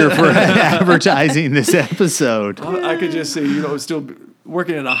Instagram picture for advertising this episode. I could just see, still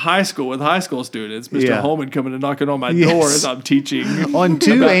working in a high school with high school students, Mr. Yeah. Holman coming and knocking on my Yes. door as I'm teaching On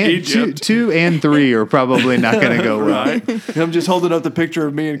 2 about and Egypt. 2 and 3 are probably not going to go well. Right. And I'm just holding up the picture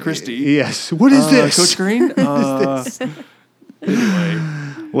of me and Christy. Yes. What is this? Coach Green?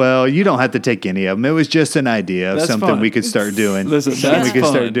 Anyway. Well, you don't have to take any of them. It was just an idea of That's something fun. we could start doing. Listen, Something that's we could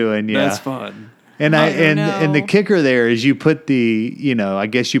fun. start doing. Yeah, That's fun. And and the know. kicker there is you put the, I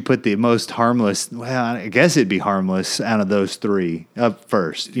guess you put the most harmless. Well, I guess it'd be harmless out of those 3 up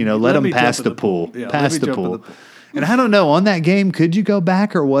first. Let Let them me pass jump in the the pool. pool. Yeah, Pass let me the jump in pool. the pool. And I don't know, on that game, could you go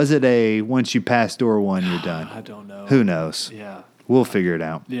back, or was it a once you pass door 1, you're done? I don't know. Who knows? Yeah. We'll figure it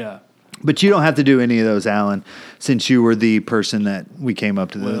out. Yeah. But you don't have to do any of those, Alan, since you were the person that we came up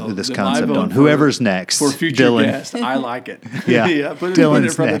to Well, this then concept I vote on. for- Whoever's next. For future Dylan. guests, I like it. Yeah, put it in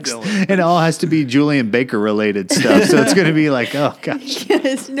Dylan's front next. of Dylan. And it all has to be Julian Baker related stuff. So it's going to be like, oh, gosh.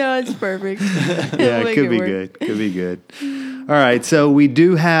 Yes, no, it's perfect. Yeah, it could be good. Could be good. All right. So we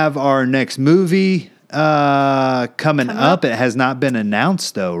do have our next movie coming up. It has not been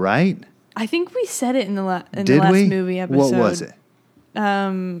announced, though, right? I think we said it in the last Did we? movie episode. What was it?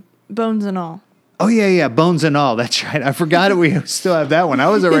 Bones and All. Oh, yeah. Bones and All. That's right. I forgot it. We still have that one. I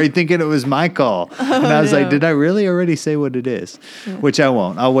was already thinking it was my call. And I was like, no. did I really already say what it is? Which I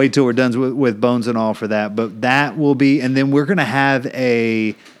won't. I'll wait till we're done with Bones and All for that. But that will be, and then we're going to have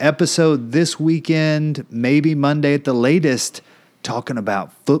a episode this weekend, maybe Monday at the latest, talking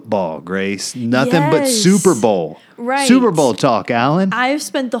about football, Grace. Nothing but Yes. Super Bowl. Right. Super Bowl talk, Alan. I've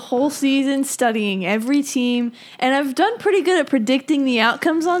spent the whole season studying every team, and I've done pretty good at predicting the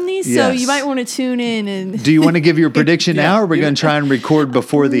outcomes on these. So Yes. you might want to tune in and. Do you want to give your prediction now, or are we going to try and record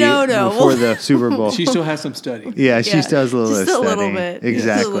before the before the Super Bowl? She still has some study. Yeah, she still has a little just bit of a little studying. bit.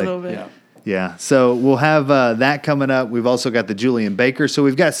 Exactly. Just a little bit. Yeah. Yeah. So we'll have that coming up. We've also got the Julian Baker. So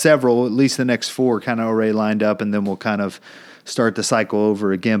we've got several, at least the next 4 kind of already lined up, and then we'll kind of start the cycle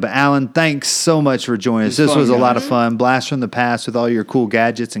over again. But Alan, thanks so much for joining us. It was This fun, was a lot guys. of fun. Blast from the past with all your cool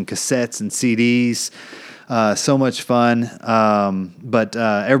gadgets and cassettes and CDs. So much fun. But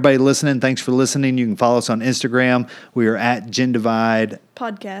everybody listening, thanks for listening. You can follow us on Instagram. We are at Gen Divide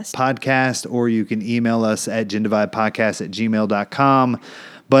Podcast, or you can email us at gendividepodcast@gmail.com.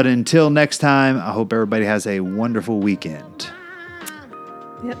 But until next time, I hope everybody has a wonderful weekend.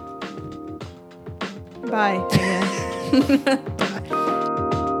 Yep. Bye. I guess.